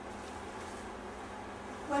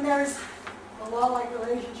 When there's a law-like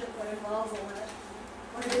relationship that involves a limit,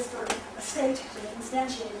 what it is for a state to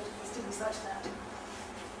instantiate it is to be such that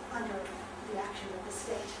under the action of the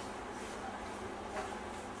state,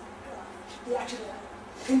 the action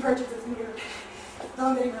of convergence is mirrored, the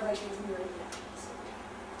limiting relation is mirrored in the action of the state.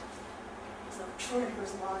 So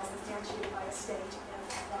Schrodinger's law is instantiated by a state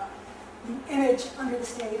if the image under the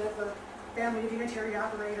state of the family of unitary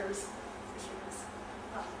operators is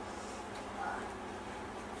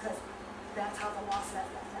because that's how the law says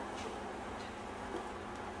that should be.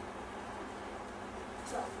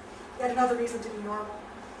 So yet another reason to be normal.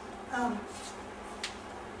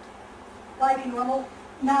 Why be normal?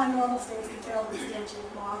 Non-normal states can fail to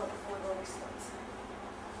instantiate law of the foregoing states.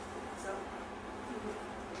 So,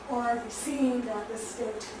 or are you seeing that this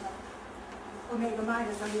state, omega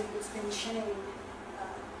minus under the spin chain,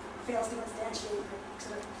 fails to instantiate the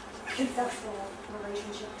sort of conceptual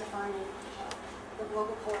relationship defining the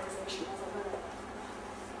global polarization as a limit,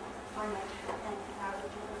 finite and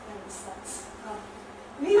average within the sense.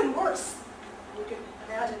 And even worse, you could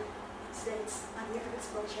imagine states on the infinite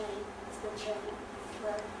spin chain,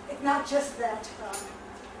 where it's not just that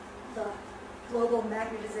the global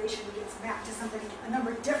magnetization gets mapped to something, a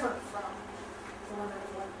number different from the limit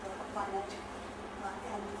of what the finite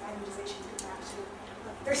and magnetization get mapped to.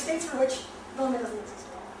 There are states for which the limit doesn't exist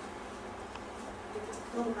at all. Because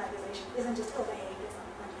global magnetization isn't just obeying, it's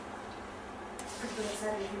undefined. Particularly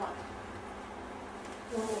said if you want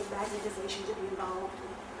global magnetization to be involved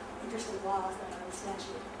in interesting laws that are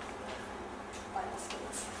instantiated by all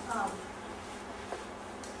states.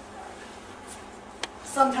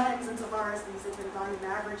 Sometimes, insofar as these infinite volume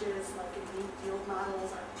averages, like in mean field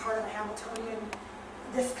models, are part of a Hamiltonian,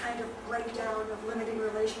 this kind of breakdown of limiting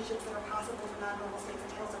relationships that are possible for non-normal states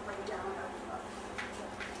entails a breakdown of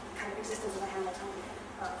the kind of existence of a Hamiltonian.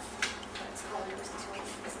 It's called versus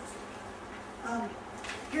physics.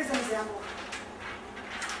 Here's an example.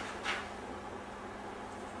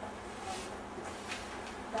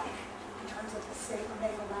 Back in terms of the state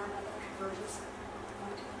omega lambda that converges.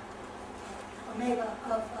 Omega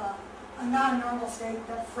of a non-normal state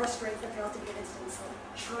that frustrates the fails to be an instance of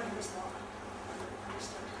Schrodinger's law.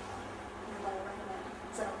 Understood. What I recommend.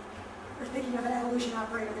 So we're thinking of an evolution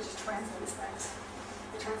operator that just translates things.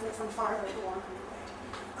 It translates them farther along the way.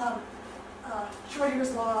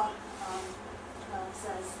 Schrodinger's law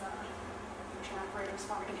says evolution operators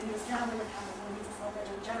form a continuous family with Hamiltonians and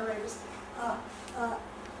self-adjoint generators.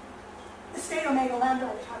 The state omega lambda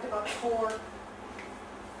we talked about before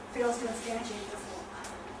fails to instantiate this law.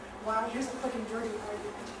 Why? Here's a quick and dirty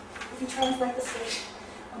argument. If you translate the state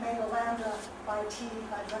omega lambda by t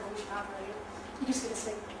by the evolution operator, you just get a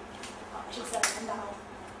state. I should say, and now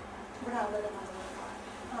we're not living on the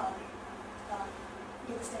limit.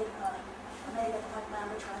 You get the state omega like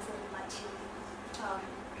lambda translated by t.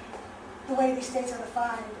 the way these states are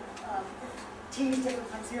defined, if t is different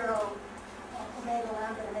from 0, omega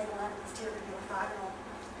lambda and omega lambda is t are going to be orthogonal.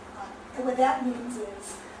 And what that means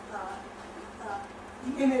is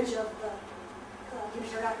the image of the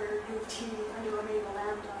unitary operator u of t under omega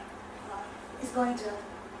lambda is going to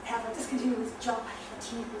have a discontinuous jump at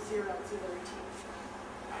t equals 0 at 0 and t.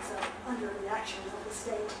 So under the actions of the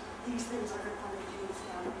state, these things are going to only be used.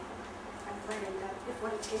 I'm claiming that if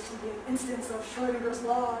what it takes to be an instance of Schrödinger's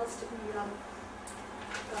law is to be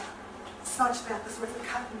such that the sorts of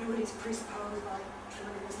continuities presupposed by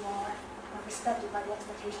Schrödinger's law are respected by the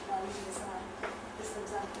expectation values in this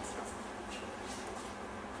example.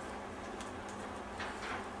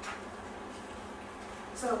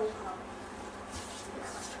 So,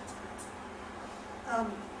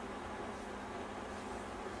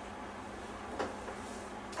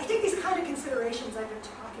 I take these kind of considerations I've been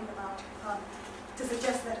talking about to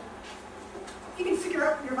suggest that if you can figure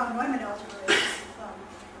out what your von Neumann algebra is,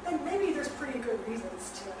 then maybe there's pretty good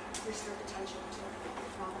reasons to restrict attention to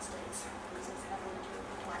normal states, reasons having to do with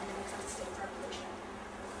dynamics and state preparation.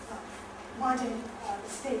 Wanting the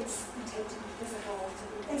states you take to be physical, to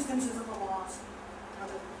be instances of the laws,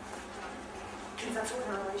 other conceptual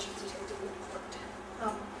interrelations you take to be important.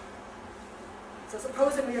 So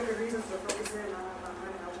supposing we have good reasons to focus in on von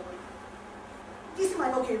Neumann algebra, these seem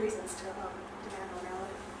like okay reasons to demand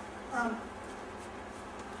normality.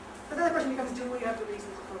 But then the question becomes, do we have the reason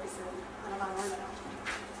to focus in on a von Neumann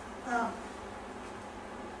algebra?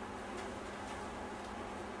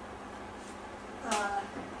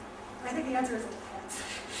 I think the answer is it depends.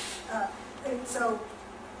 And so,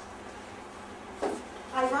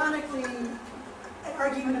 ironically, an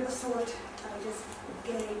argument of the sort I just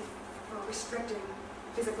gave for restricting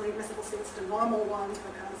physically admissible states to normal ones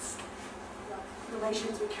because the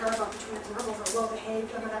relations we care about between observables are well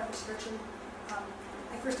behaved under that restriction.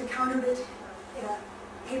 I first encountered it in a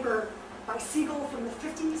paper by Siegel from the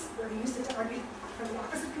 50s, where he used it to argue for the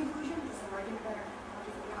opposite conclusion. It's an argument that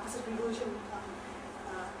argued for the opposite conclusion.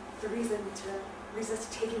 The reason to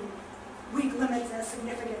resist taking weak limits as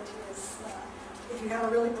significant is if you have a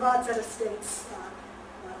really broad set of states,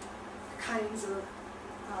 kinds of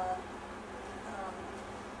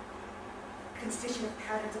constituent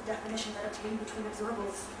patterns of definition that obtain between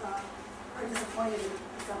observables are disappointed in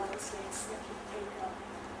some other states that you take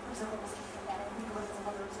observables that are weaker than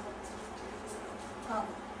other observables.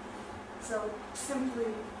 So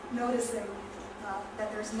simply noticing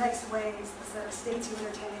that there's nice ways the set of states you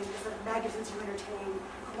entertain, the set of magnitudes you entertain,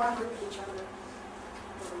 cooperate with each other.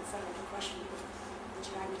 Doesn't settle the question of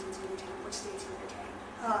which magnitudes you entertain, which states you entertain.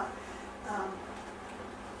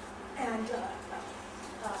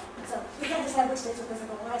 So we can't decide which states are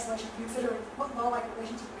physical in isolation, considering what law-like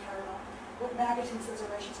relationships we care about, what magnitudes those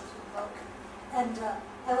relationships invoke. And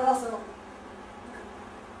I would also be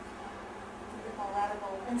more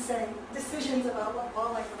radical and say decisions about what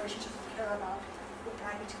law-like relationships we care about, what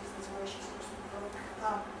magnitudes those relationships invoke,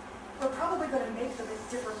 we're probably going to make them in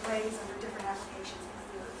different ways under different applications of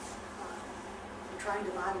theory. We're trying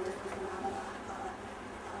to model different phenomena.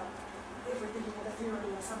 If we're thinking of a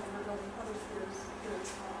theory as something we're building other theories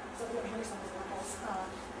from. So here's some examples.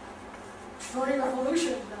 Schrödinger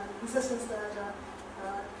evolution, insistence that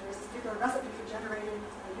there's this particular recipe for generating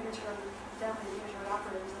a unitary family of unitary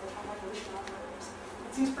operators that are called evolution operators.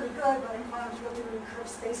 It seems pretty good, but in quantum field theory and curved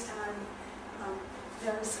space-time,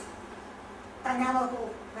 there's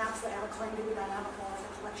dynamical maps that have a claim to be dynamical as a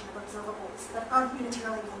collection of observables that aren't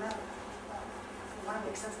unitarily implemented. You want to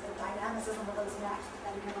make sense of the dynamicism of those maps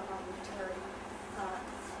that you have on unitary.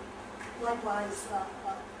 Likewise,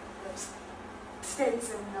 there's states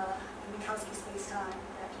in Minkowski space-time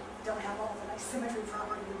that don't have all the nice symmetry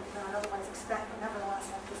property that I otherwise expect, but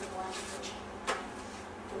nevertheless have physical application.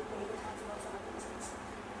 David talks about some of these in his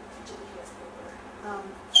GPS paper.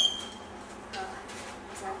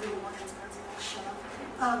 Exactly more transparency, I'll shut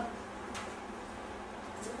up.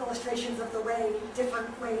 These are illustrations of the way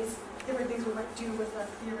different things we might do with a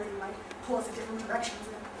theory might pull us in different directions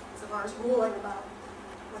as far as ruling about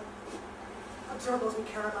what observables we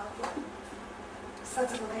care about, what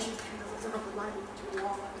sets of relations between those observable lines to be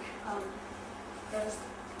law-like. There's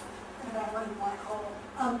what you want to call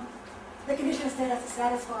the condition of state has to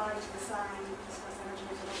satisfy to assign the stress energy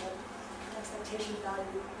interval an expectation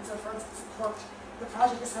value. And so, for instance, the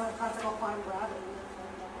project is of classical quantum gravity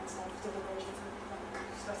and some deliberations of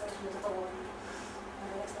stress energy interval and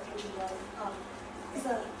an expectation value. Is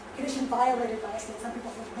a condition violated by a state some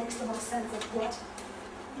people think makes the most sense of what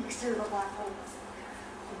the exterior of a black hole is.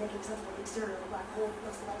 Making sense of what the exterior of a black hole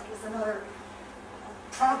looks like is another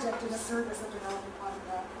project in the service of developing quantum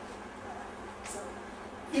gravity. So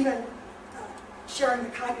even sharing the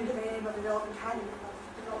cognitive aim of developing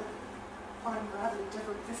quantum gravity,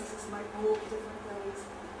 different physicists might rule different ways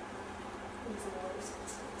in some other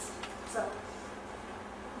states. So,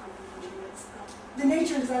 the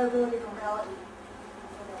nature and desirability of normality.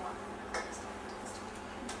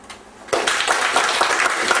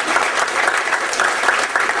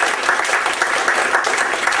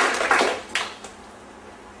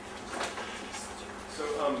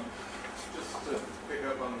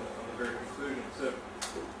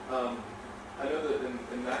 I know that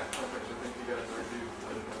in that context, I think you guys argued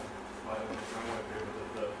in my paper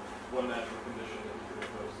that the one natural condition that you could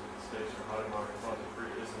impose that states are Hadamard and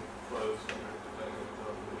quantum-free isn't closed under dependent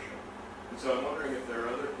condition. And so I'm wondering if there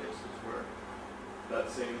are other cases where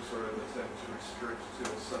that same sort of attempt to restrict to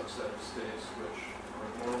a subset of states which are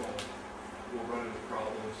normal will run into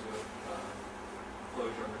problems with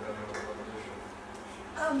closure under dependent condition.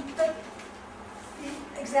 The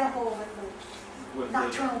example with the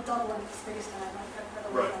nocturnal doubling of space-time, I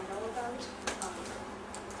don't really know about.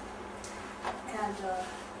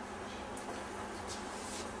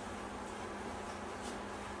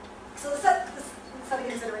 So the set of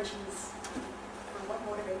considerations for what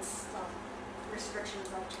motivates restrictions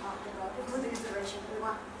I've talked about include the consideration that we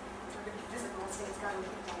want sort of physical states got to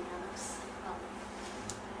look at dynamics.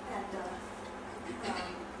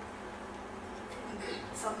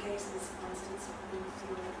 In some cases, for instance, in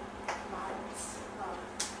fluid models,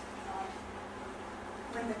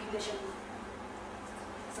 when the condition,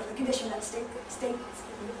 so the condition that state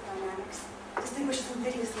dynamics distinguishes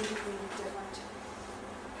invidiously between different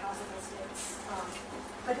possible states,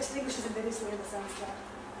 but distinguishes invidiously in the sense that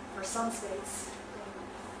for some states,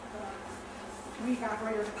 the weak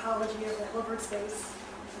operator topology of the Hilbert space,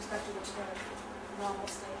 with respect to which they're normal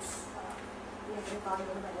states, the infinite body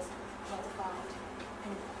limit is well defined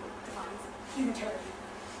and defines unitary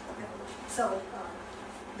evolution. So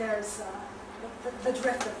there's the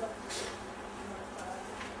drift of the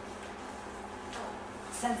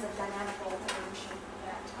sense of dynamical evolution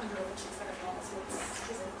that under which the set of normal states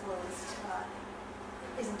is enclosed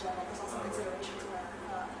is in general. There's also considerations where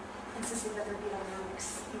insisting that there be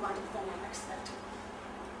dynamics, you want dynamics that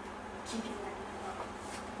keep you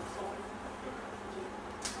flowing.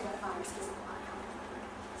 Defines physical outcome.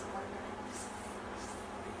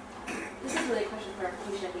 This is really a question for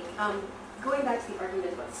clarification, I think. Going back to the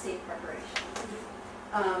argument about state preparation.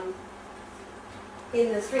 In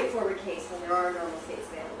the straightforward case, when there are normal states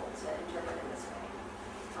available to interpret in this way,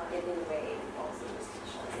 in the way it involves linguist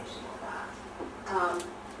conditionalization and all that,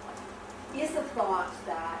 is the thought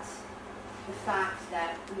that the fact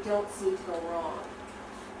that we don't seem to go wrong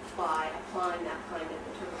by applying that kind of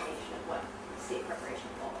interpretation of what state preparation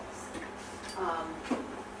involves,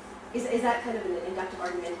 is that kind of an inductive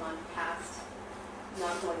argument on past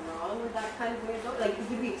not going wrong with that kind of way of going? Like,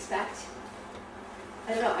 would we expect,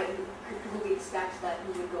 I don't know, could we expect that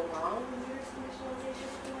we would go wrong with linguist conditionalization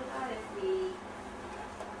or something like that if we,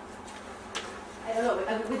 I don't know,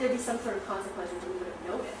 would there be some sort of consequences that we would have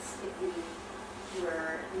noticed if we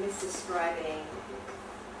were misdescribing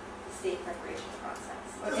the state preparation process?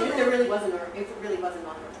 Or if there really wasn't, or if it really was a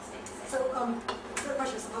non-normal state to say. So the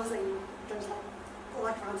question is, supposing there's like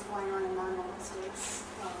electrons flying around in non-normal states,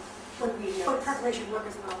 would preparation work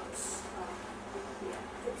as well as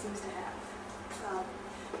it seems to have?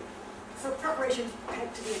 So preparation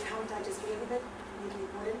pegged to the account I just gave of it, maybe it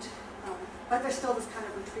wouldn't. But there's still this kind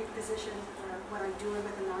of retreat position where what I'm doing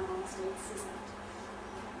with the non-normal states isn't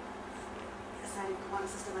assigning to one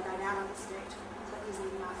system a dynamical state, but using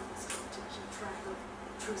the non-normal state to keep track of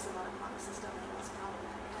truths about a quantum system and what's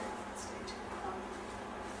problematic dynamical state.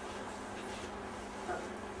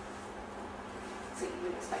 So you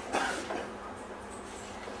would expect that to be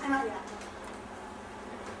Not yet.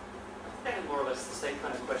 I think more or less the same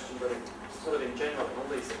kind of question, but sort of in general in all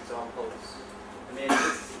these examples. I mean,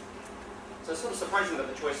 so it's sort of surprising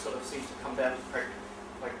that the choice sort of seems to come down to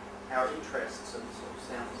like our interests, and sort of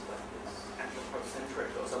sounds like it's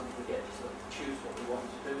anthropocentric or something. We get to sort of choose what we want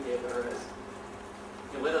to do here, whereas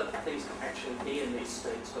whether things can actually be in these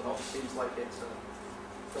states or not seems like it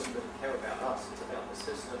doesn't really care about us. It's about the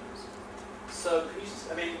systems. So, can you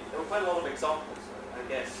just, I mean, there were quite a lot of examples, I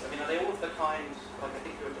guess. I mean, are they all of the kind, like I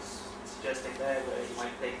think you were just suggesting there, where you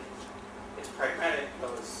might think it's pragmatic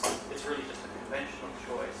because it's really just a conventional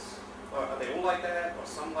choice? Or are they all like that, or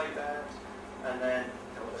some like that? And then,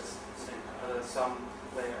 there's some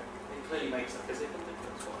where it clearly makes a physical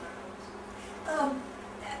difference. What happens?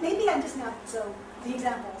 Maybe I'm just not, so the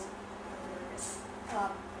examples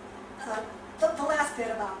are the last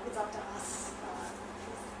bit about it's up to us.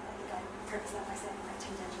 I think I preface that by saying that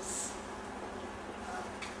tendentious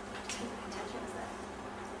intention is that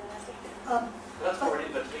But that's more an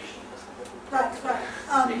invitation. That's not what we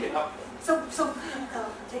Right. Pick it up. So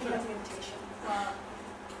taking up the invitation,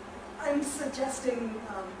 I'm suggesting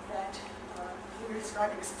that you're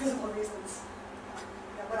describing as physical reasons.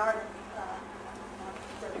 What are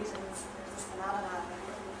the reasons there's this phenomenon that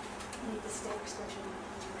you need the state restriction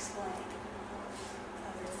to explain?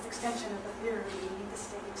 There's an extension of the theory, you need the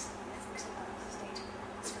state description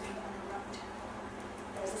to interrupt.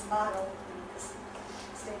 There's this model, you need this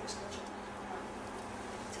state restriction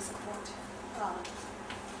to support.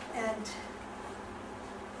 And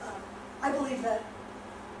I believe that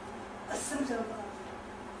a symptom of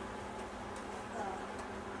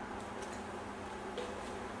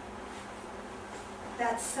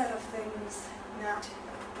that set of things not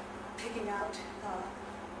picking out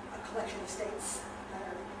a collection of states that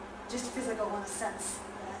are just physical in a sense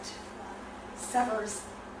that severs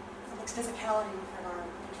its physicality from our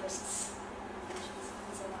interests and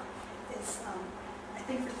so on. It's, I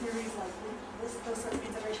think for theories like this, those sort of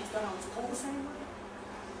considerations don't always hold the same way.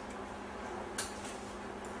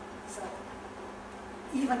 So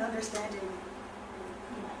even understanding,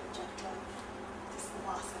 you might object to this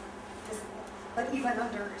loss of physical, but even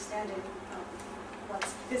understanding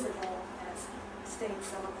what's physical as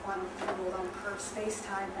states of a quantum field on curved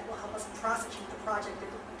space-time that will help us prosecute the project of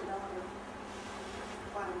developing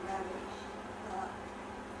quantum gravity.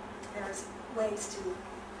 There's ways to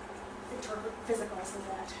interpret physical so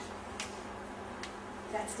that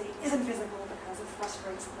that state isn't physical because it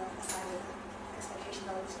frustrates the assignment expectation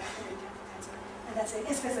of the spectrum tensor, and that state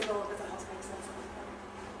is physical because it helps make sense of the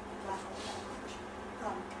black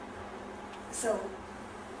hole. So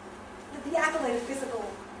the accolade of physical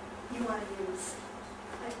you want to use.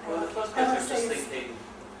 Well, the first place I'm just thinking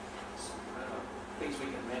things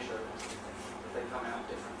we can measure, if they come out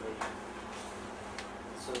differently.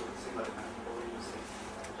 So it seems like a kind of boring thing.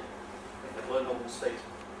 If there were normal states,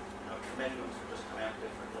 measurements would just come out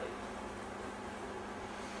differently.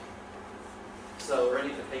 So are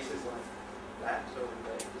any of the cases like that, or are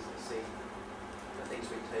they just see the things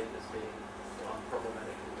we take as being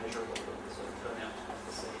unproblematically measurable that sort of turn out to have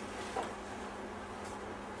the same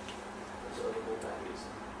observable values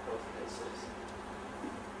in both cases?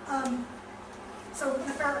 So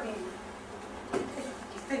the ferromagnet, if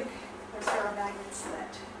you think there's ferromagnets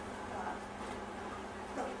that,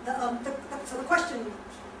 so the question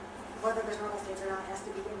whether there's normal states or not has to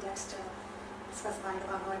be indexed to specifying the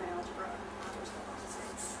von Neumann algebra algebras for normal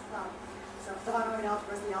states. So if the von Neumann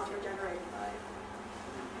algebra is the algebra generated by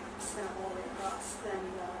spin up all the way across, then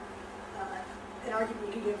an argument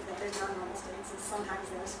you can give that there's non-normal states is sometimes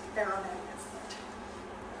there's ferromagnets that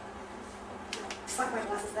suck my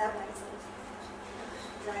glasses that way, so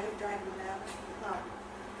driving them that way.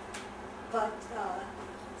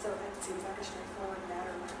 So that seems like a straightforward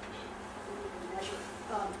matter that we can measure.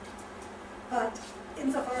 But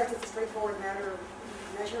insofar as it's a straightforward matter of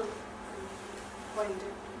measure, I'm going to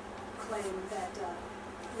claim that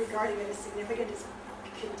regarding it as significant is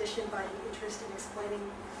conditioned by the interest in explaining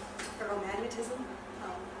ferromagnetism,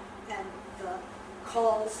 and the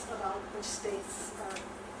calls about which states are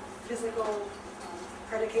physical,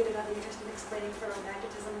 predicated on the interest in explaining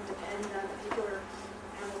ferromagnetism, depend on the particular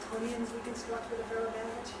Hamiltonians we construct with a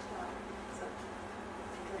ferromagnet. So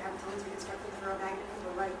particular Hamiltonians we construct with a ferromagnet, and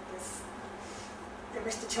we'll write this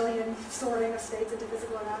Aristotelian sorting of states into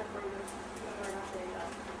physical or not, according to whether or not they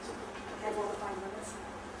have well-defined limits.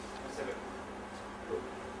 So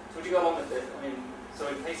would you go along with it? I mean, so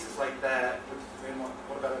in cases like that,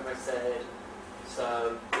 what about if I said,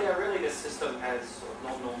 so yeah, really this system has sort of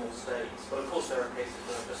non-normal states, but of course there are cases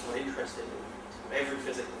where I'm just not interested in every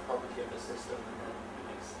physical property of the system, and then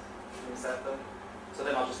is that the? So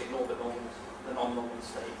then I'll just ignore the non-normal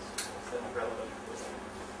states because they're not relevant to what I'm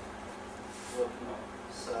working on.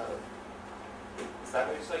 So is that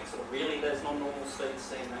what you're saying? Sort of really there's non-normal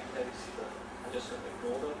states in that case, but I just sort of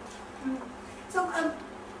ignore them? So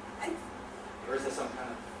or is there some kind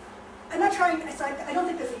of? I'm not trying. So I don't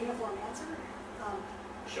think there's a uniform answer.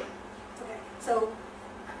 Sure. Okay. So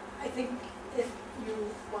I think if you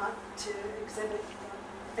want to exhibit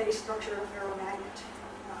the phase structure of a ferromagnet,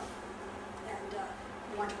 and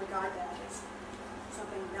you want to regard that as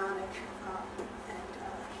something nomic and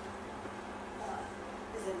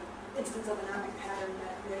is an instance of a nomic pattern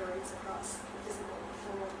that reiterates across the physical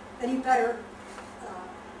world, then you better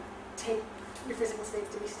take your physical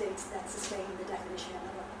states to be states that sustain the definition of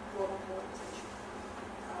a global polarization.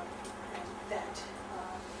 And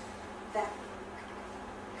that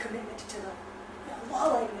commitment to the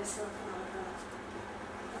law-likeness of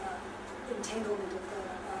entanglement of the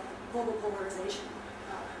global polarization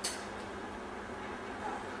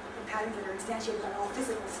patterns that are instantiated by all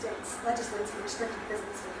physical states, legislates for restricted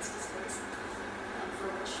physical states to states for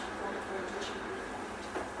which formal orientation can be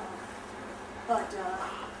found. But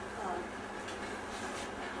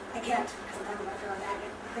I can't, because I'm talking about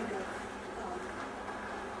ferromagnet, think of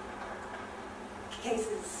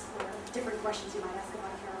cases where different questions you might ask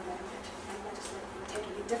about a ferromagnet and legislate for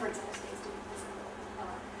taking a different set of states to be physical.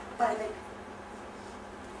 But I think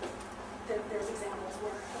that there's examples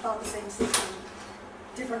where about the same system,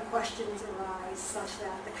 different questions arise such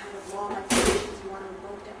that the kind of law-like relations you want to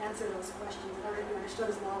invoke to answer those questions in order to be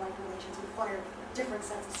understood as law-like relations require different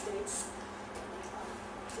sets of states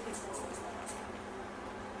to instance those laws.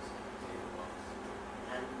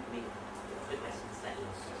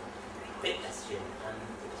 Quick question.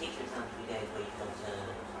 The particular example you gave where you've got a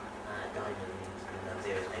diamond and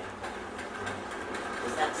non-zero state,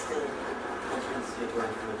 is that still consequence to your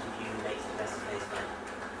work, or did you make the best case by?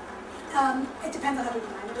 It depends on how we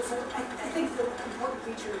define it. So I think the important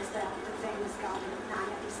feature is that the thing has got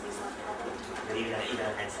non-endlessly self-coupled. But even though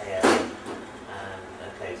I had, say, a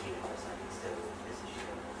closed universe, I think still this issue.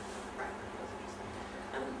 Right.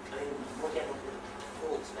 I mean, more general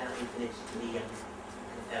thoughts about infinitely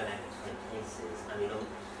ferromagnet type cases. I mean,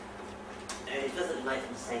 it doesn't like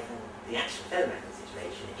to say that the actual ferromagnet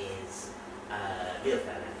situation is real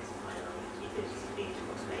ferromagnetism, infinity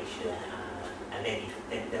approximation, and then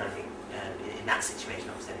I think in that situation,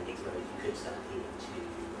 obviously, things where you could start appealing to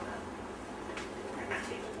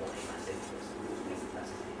pragmatic or more like synthesis,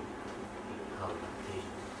 that's the hard conclusion.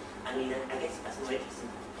 I mean, I guess that's a more interesting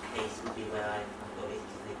case would be where I've got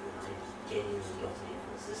interested in people that I genuinely got an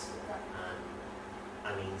influence system.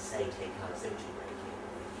 I mean, say take our symmetry breaking,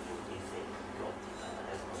 you think you've got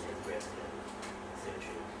as one of the vertical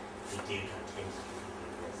symmetry, we do kind of tend to be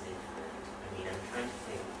thinking less infinite. I mean, I'm trying to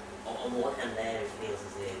think, on the one hand there, it feels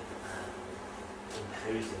as if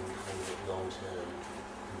imposing kind of long-term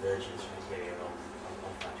convergence criteria on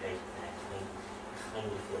fluctuation effect, I mean, kind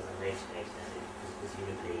of feels unmotivated, as if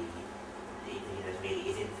presumably, if it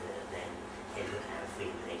really is infinite, then it would have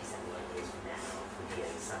 387 work years from now, from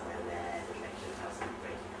here somewhere where the direction of how something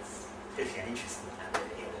breaking is totally uninteresting to have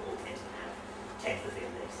over here, that all tend to have 10 to the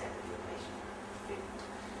 387 of the information.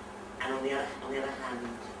 And on the other hand,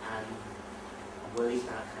 worries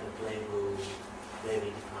about kind of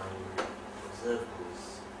globally defined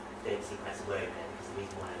observables don't seem quite so worried there, because the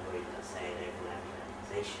reason why I'm worried about, say, an overlap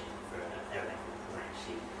randomization for a ferromagnet is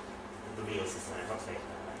actually the real system I approximate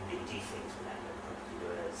about. I can really do things with that property,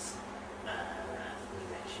 whereas the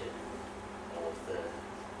direction of the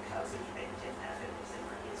curve simply making jet out of it, so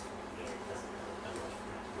many years from here, it doesn't have a lot of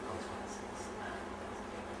practical consequences.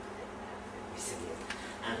 Resilient.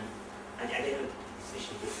 I don't know if it's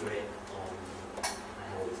sufficiently good for it on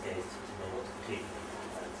how all this goes to know what to conclude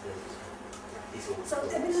from that. So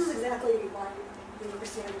I mean, this is exactly why we were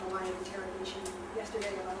pursuing the line of interrogation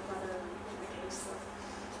yesterday about whether in the case of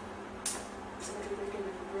symmetry breaking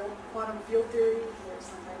in real quantum field theory, there's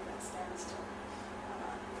something that stands to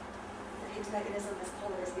the Higgs mechanism as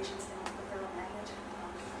polarization stands for ferromagnet.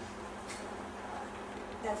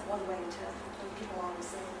 That's one way to, when people always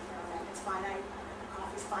say ferromagnet's finite,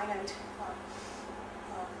 coffee's finite.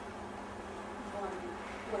 One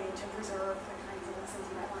way to preserve the kinds of lessons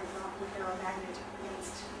you might want to draw from the ferromagnet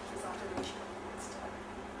against this observation, against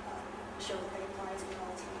show that they apply as well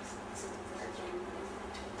to systems that are genuinely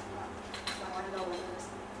infinite. So I want to know whether there's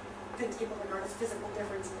things people regard as physical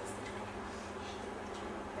differences between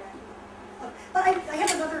but I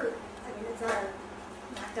have another, I mean, it's not a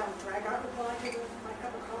knockdown drag-out reply to my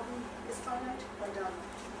cup of coffee is finite, but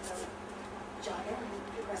John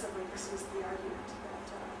aggressively pursues the argument that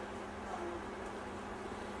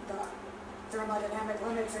the thermodynamic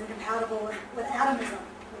limits incompatible with atomism.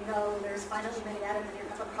 We know there's finitely many atoms in your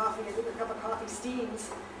cup of coffee. As your cup of coffee steams,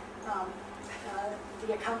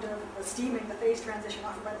 the account of the steaming, the phase transition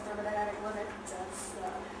offered by the thermodynamic limit says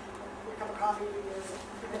your cup of coffee is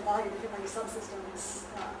in volume within many subsystems,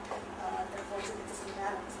 therefore it's consistent with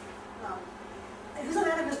atoms. And who's an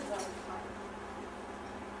atomist, though?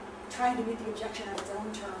 Trying to meet the objection on its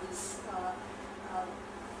own terms,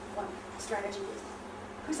 one strategy is,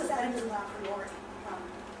 who says atomism a priori?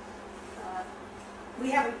 We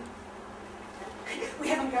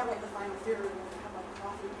haven't got like the final theory of the cup of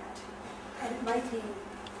coffee yet, and it might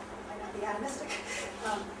not be atomistic.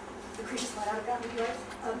 Lucretius might not have gotten it right,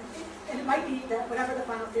 and it might be that whatever the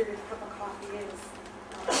final theory of the cup of coffee is,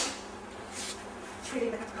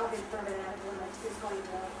 treating the cup of coffee as a thermodynamic limit is going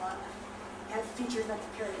to have features that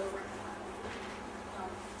can carry over.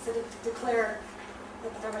 So to declare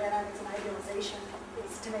that the thermodynamics is an idealization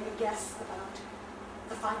is to make a guess about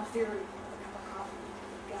the final theory of the cup of coffee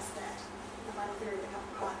guess that the final theory of the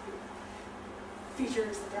clock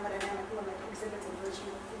features the thermodynamic limit exhibits a virtue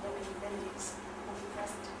of no invenities of the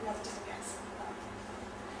present. And that's just a guess.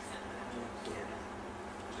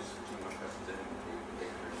 Just two more questions. I think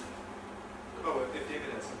Oh, if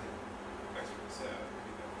David has something extra to say, I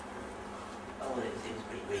think that Oh, well, it seems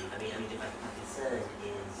pretty brief. I mean, my concern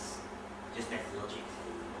is just methodologically.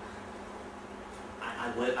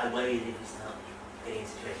 I worry that if we start getting a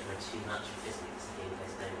situation where too much of physics is being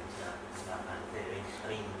postponed about bound theory. I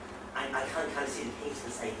mean, I can't kind of see the case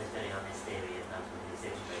for the sake of postponing our next theory of bound is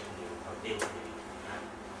integrating in from field theory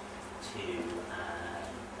to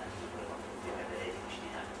I think we want to do it, but I think we should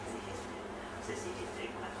do that because it is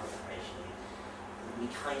doing that whole separation. We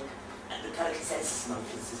the kind of consensus among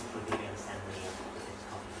physicists would really understand the physics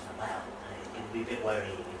copy well. It would be a bit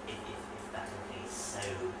worrying if that company is so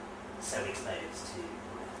exposed to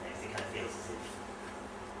mathematics. It kind of feels as if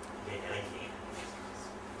you don't know anything. It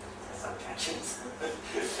has some attractions.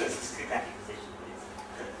 It's a scrappy position, but it's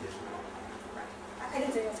I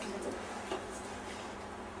didn't say that's convincing.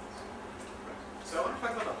 So I want to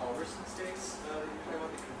talk about the Halverson states that you're talking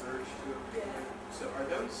about, the converge to a Yeah. So are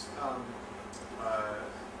those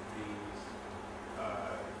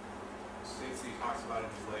states that he talks about in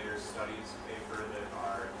his later studies paper that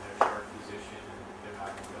are in a sharp position and they're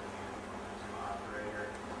not building any momentum operator?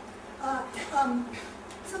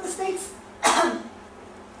 So the states,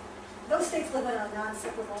 those states live in a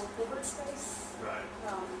non-cyclical Hilbert space. Right.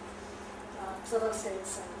 So those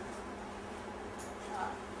states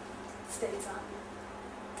states on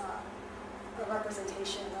a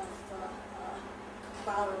representation of the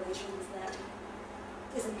Bound relations that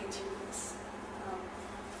isn't continuous.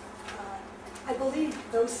 I believe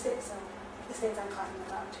those states, the states I'm talking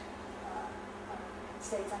about,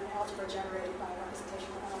 states on algebra generated by representation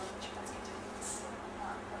of an element which that's continuous.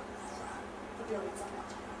 The billions on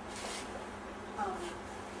algebra.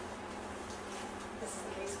 This is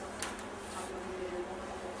the case for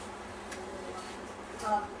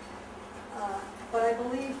but I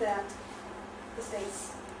believe that the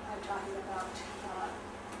states I'm talking about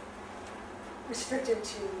restricted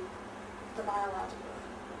to the biological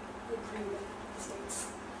agree with the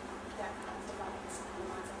states that defines the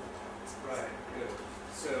non-cyclical. Right, good.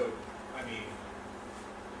 So, I mean,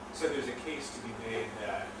 so there's a case to be made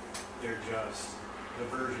that they're just the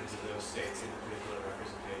versions of those states in particular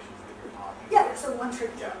representations that you're talking about. Yeah, so one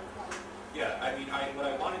trick. Yeah. Yeah, I mean, what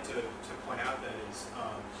I wanted to point out then is,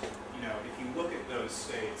 you know, if you look at those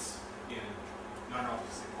states in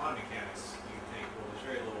non-relativistic quantum mechanics, you think, well, there's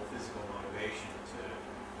very little physical motivation to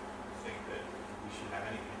think that we should have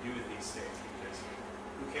anything to do with these states because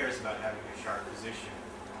who cares about having a sharp position?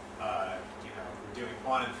 You know, we're doing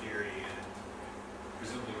quantum theory and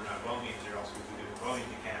presumably we're not Bohmians or else we'd be doing Bohmian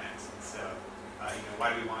mechanics. And so, you know,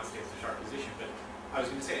 why do we want states in a sharp position? But I was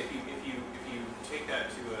going to say, if you take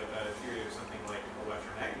that to a theory of something like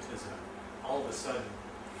electromagnetism, all of a sudden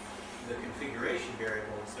the configuration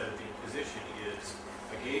variable instead of being position is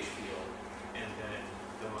a gauge field, and then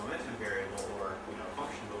the momentum variable, or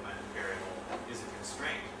function momentum variable, is a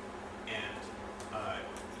constraint. And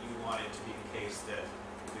you want it to be the case that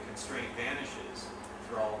the constraint vanishes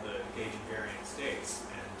for all the gauge invariant states,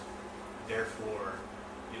 and therefore,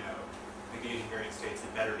 the gauge invariant states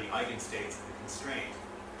had better be eigenstates of the constraint.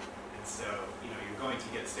 And so, you're going to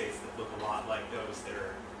get states that look a lot like those that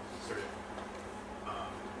are sort of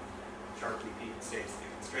sharply peaked states of the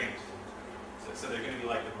constraint. So they're going to be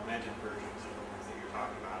like the momentum versions of the ones that you're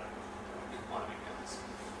talking about in quantum mechanics.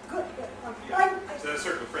 Good, good. Yeah. So that's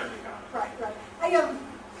sort of a friendly comment. Right, right.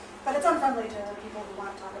 But it's unfriendly to people who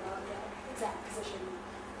want to talk about exact position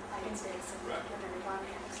eigenstates and ordinary quantum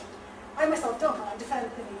mechanics. I myself don't. I defend.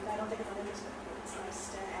 I mean, I don't think it's uninteresting. It's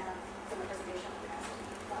nice to have the representation of capacity.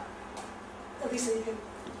 At least so you can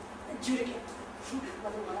adjudicate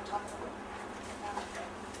whether we want to talk about it.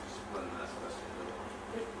 Just one last question.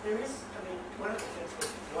 There is, one of the things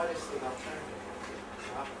is, what is the alternative to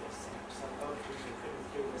optical stamps? Suppose we couldn't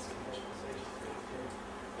do this in visualization, couldn't do,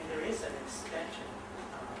 and there is an extension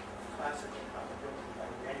of classical probability by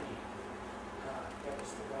Renyi that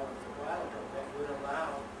was developed a while ago that would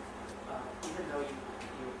allow, even though you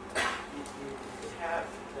could have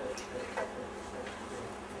the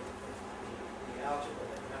algebra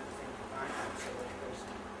that nothing defined on, so that there's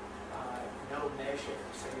no measure,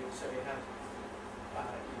 so you have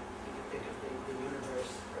you can think of the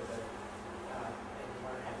universe for the and you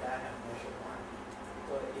want to have that have measure one.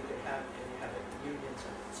 Well, you could have unions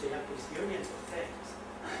of, so you have these unions of things.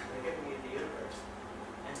 They're giving you the universe,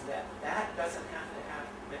 and that doesn't have to have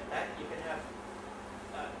that. You can have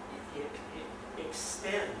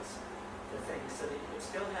so that you could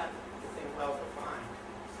still have the thing well defined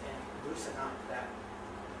and loosen up that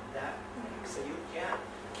thing. So you can have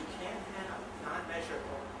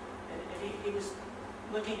non-measurable, and he was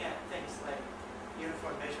looking at things like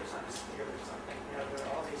uniform measures on a sphere or something. There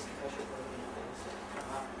are all these measurability things that come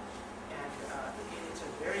up, and it's a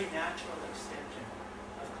very natural extension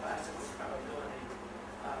of classical probability,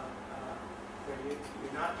 where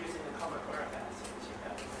you're not using the Kolmogorov acids. You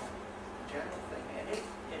have a more general thing, and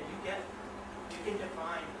you can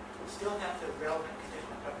define, you still have the relevant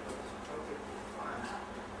conditional probabilities appropriately defined,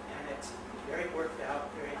 and it's very worked out,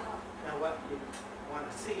 very know what you want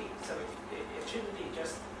to see. So it shouldn't be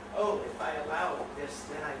just, oh, if I allow this,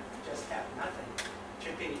 then I just have nothing. It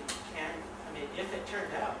should be, if it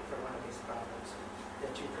turned out for one of these problems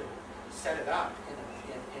that you could set it up in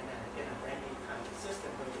a brand new kind of system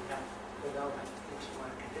where you have the relevant things you want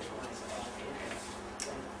to conditionalize all the interest,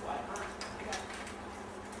 then why not?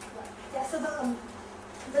 Yeah, so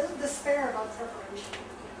the spare about preparation,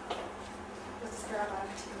 the spare about a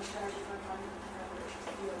particular strategy for finding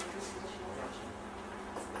preparation, you know, conditionalization.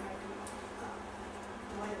 That might be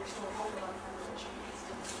the way to restore hope about preparation.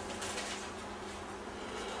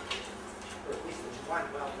 Or at least there's one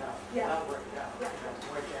well worked out. Yeah. Well worked out. Yeah.